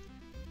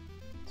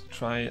to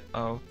try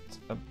out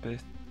a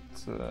bit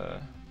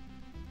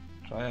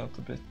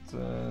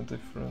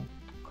different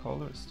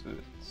colors to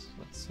it.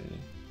 Let's see.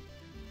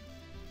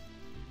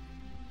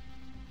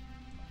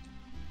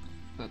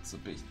 That's a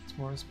bit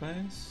more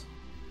space.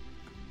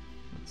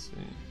 Let's see.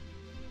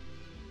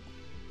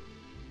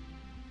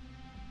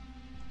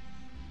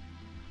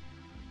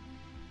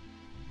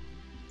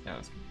 Yeah,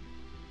 that's good.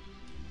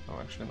 Oh,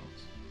 actually not.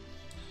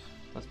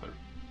 That's better.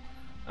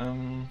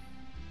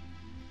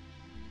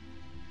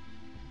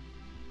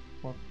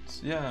 What?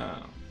 Yeah.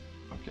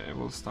 Okay,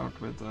 we'll start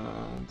with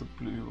the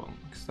blue one,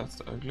 because that's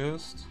the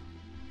ugliest.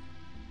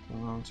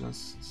 Then I'll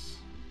just...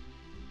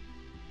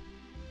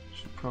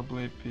 should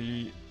probably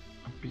be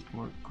a bit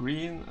more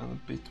green and a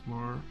bit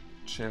more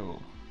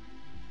chill.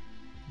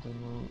 Then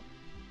we'll...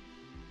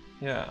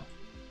 yeah.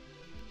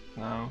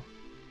 Now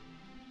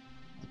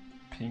the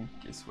pink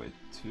is way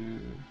too...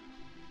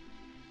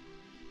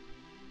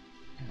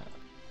 yeah.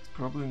 It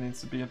probably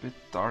needs to be a bit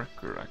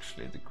darker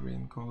actually, the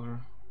green color.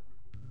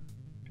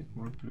 A bit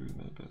more blue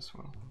maybe as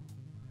well.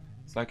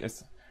 It's like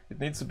it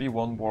needs to be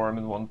one warm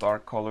and one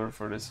dark color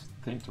for this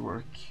thing to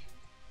work.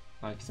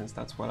 Like, since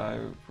that's what I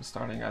was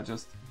starting, I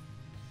just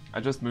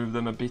moved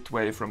them a bit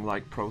away from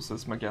like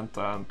process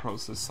magenta and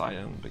process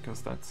cyan,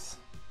 because that's,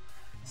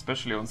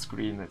 especially on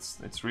screen,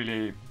 it's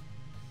really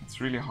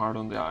hard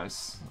on the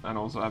eyes. And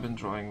also I've been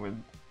drawing with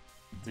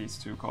these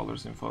two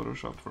colors in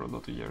Photoshop for a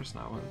lot of years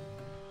now and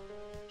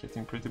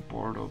getting pretty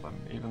bored of them,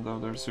 even though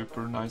they're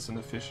super nice and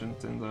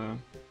efficient in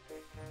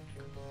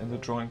the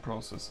drawing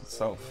process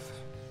itself.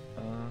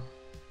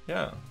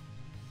 Yeah,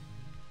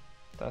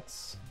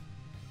 that's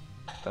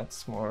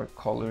more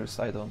colors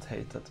I don't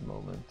hate at the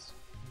moment.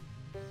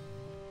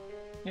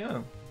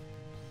 Yeah,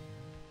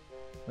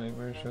 maybe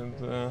we should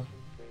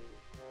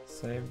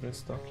save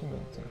this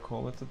document and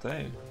call it a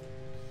day.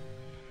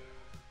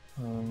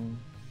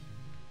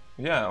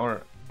 Yeah,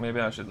 or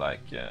maybe I should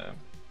like, let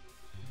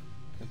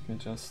me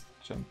just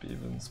jump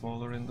even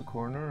smaller in the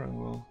corner and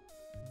we'll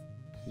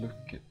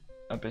look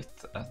a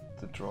bit at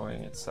the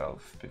drawing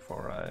itself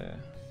before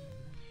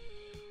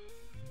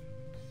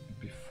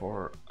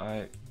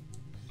I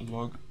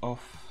log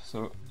off.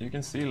 So you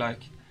can see,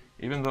 like,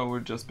 even though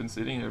we've just been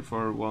sitting here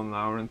for 1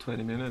 hour and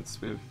 20 minutes,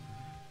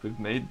 we've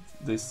made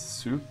this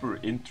super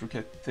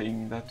intricate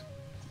thing that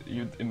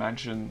you'd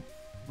imagine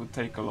would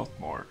take a lot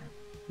more,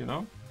 you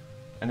know?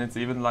 And it's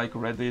even like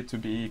ready to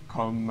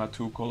become a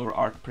 2-color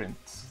art print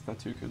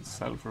that you could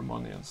sell for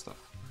money and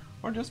stuff,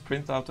 or just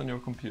print out on your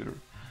computer.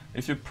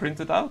 If you print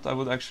it out, I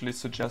would actually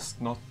suggest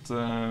not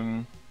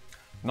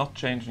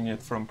changing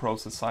it from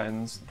process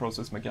cyan,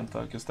 process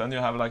magenta, because then you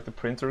have like the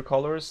printer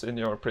colors in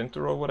your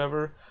printer or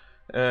whatever.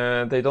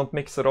 They don't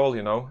mix at all,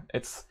 you know.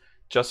 It's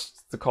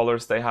just the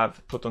colors they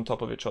have put on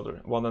top of each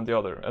other, one and the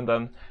other, and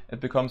then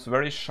it becomes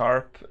very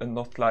sharp and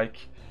not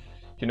like,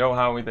 you know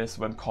how it is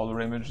when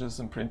color images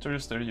and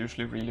printers, they're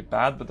usually really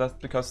bad, but that's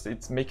because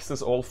it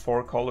mixes all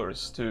 4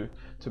 colors to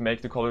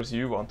make the colors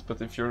you want.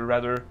 But if you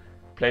rather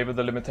play with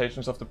the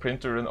limitations of the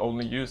printer and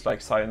only use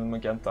like cyan and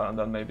magenta and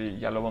then maybe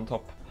yellow on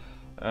top,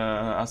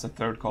 as a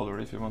third color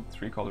if you want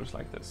 3 colors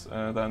like this.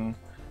 Then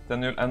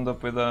you'll end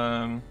up with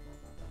an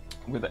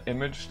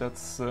image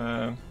that's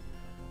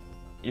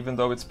even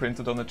though it's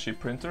printed on a cheap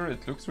printer,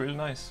 it looks really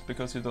nice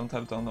because you don't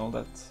have done all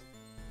that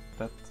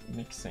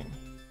mixing.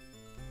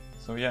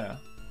 So yeah,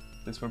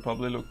 this will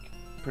probably look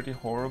pretty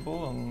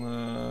horrible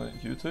on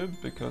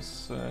YouTube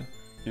because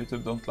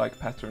YouTube don't like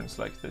patterns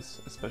like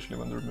this, especially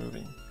when they're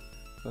moving.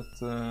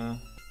 But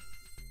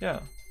yeah,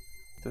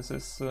 this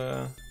is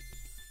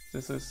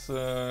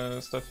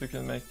stuff you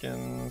can make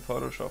in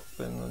Photoshop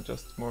in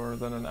just more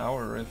than an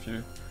hour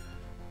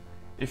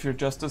if you're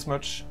just as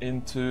much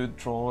into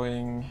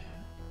drawing,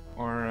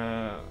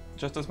 or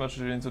just as much as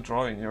you're into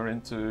drawing, you're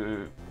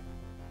into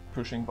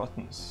pushing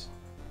buttons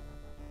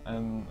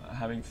and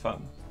having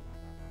fun.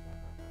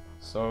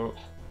 So,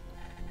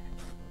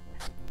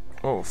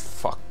 oh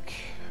fuck,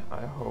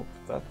 I hope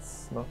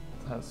that's not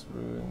has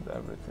ruined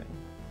everything.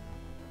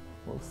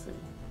 We'll see.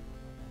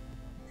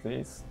 At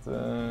least,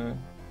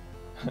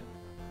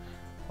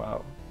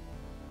 wow,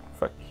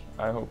 fuck,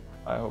 I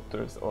hope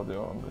there's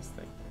audio on this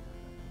thing.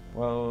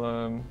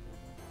 Well,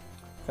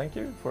 thank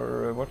you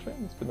for watching.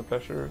 It's been a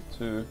pleasure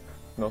to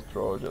not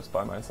draw just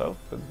by myself,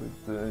 but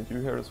with you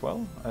here as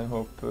well. I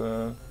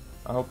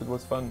hope it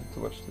was fun to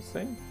watch this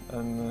thing,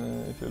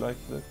 and if you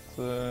liked it,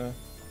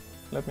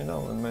 let me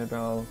know, and maybe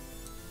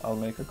I'll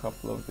make a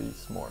couple of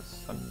these more.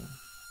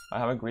 I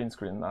have a green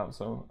screen now,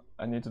 so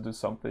I need to do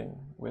something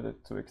with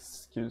it to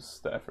excuse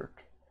the effort.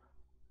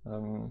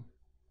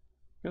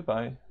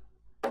 Goodbye.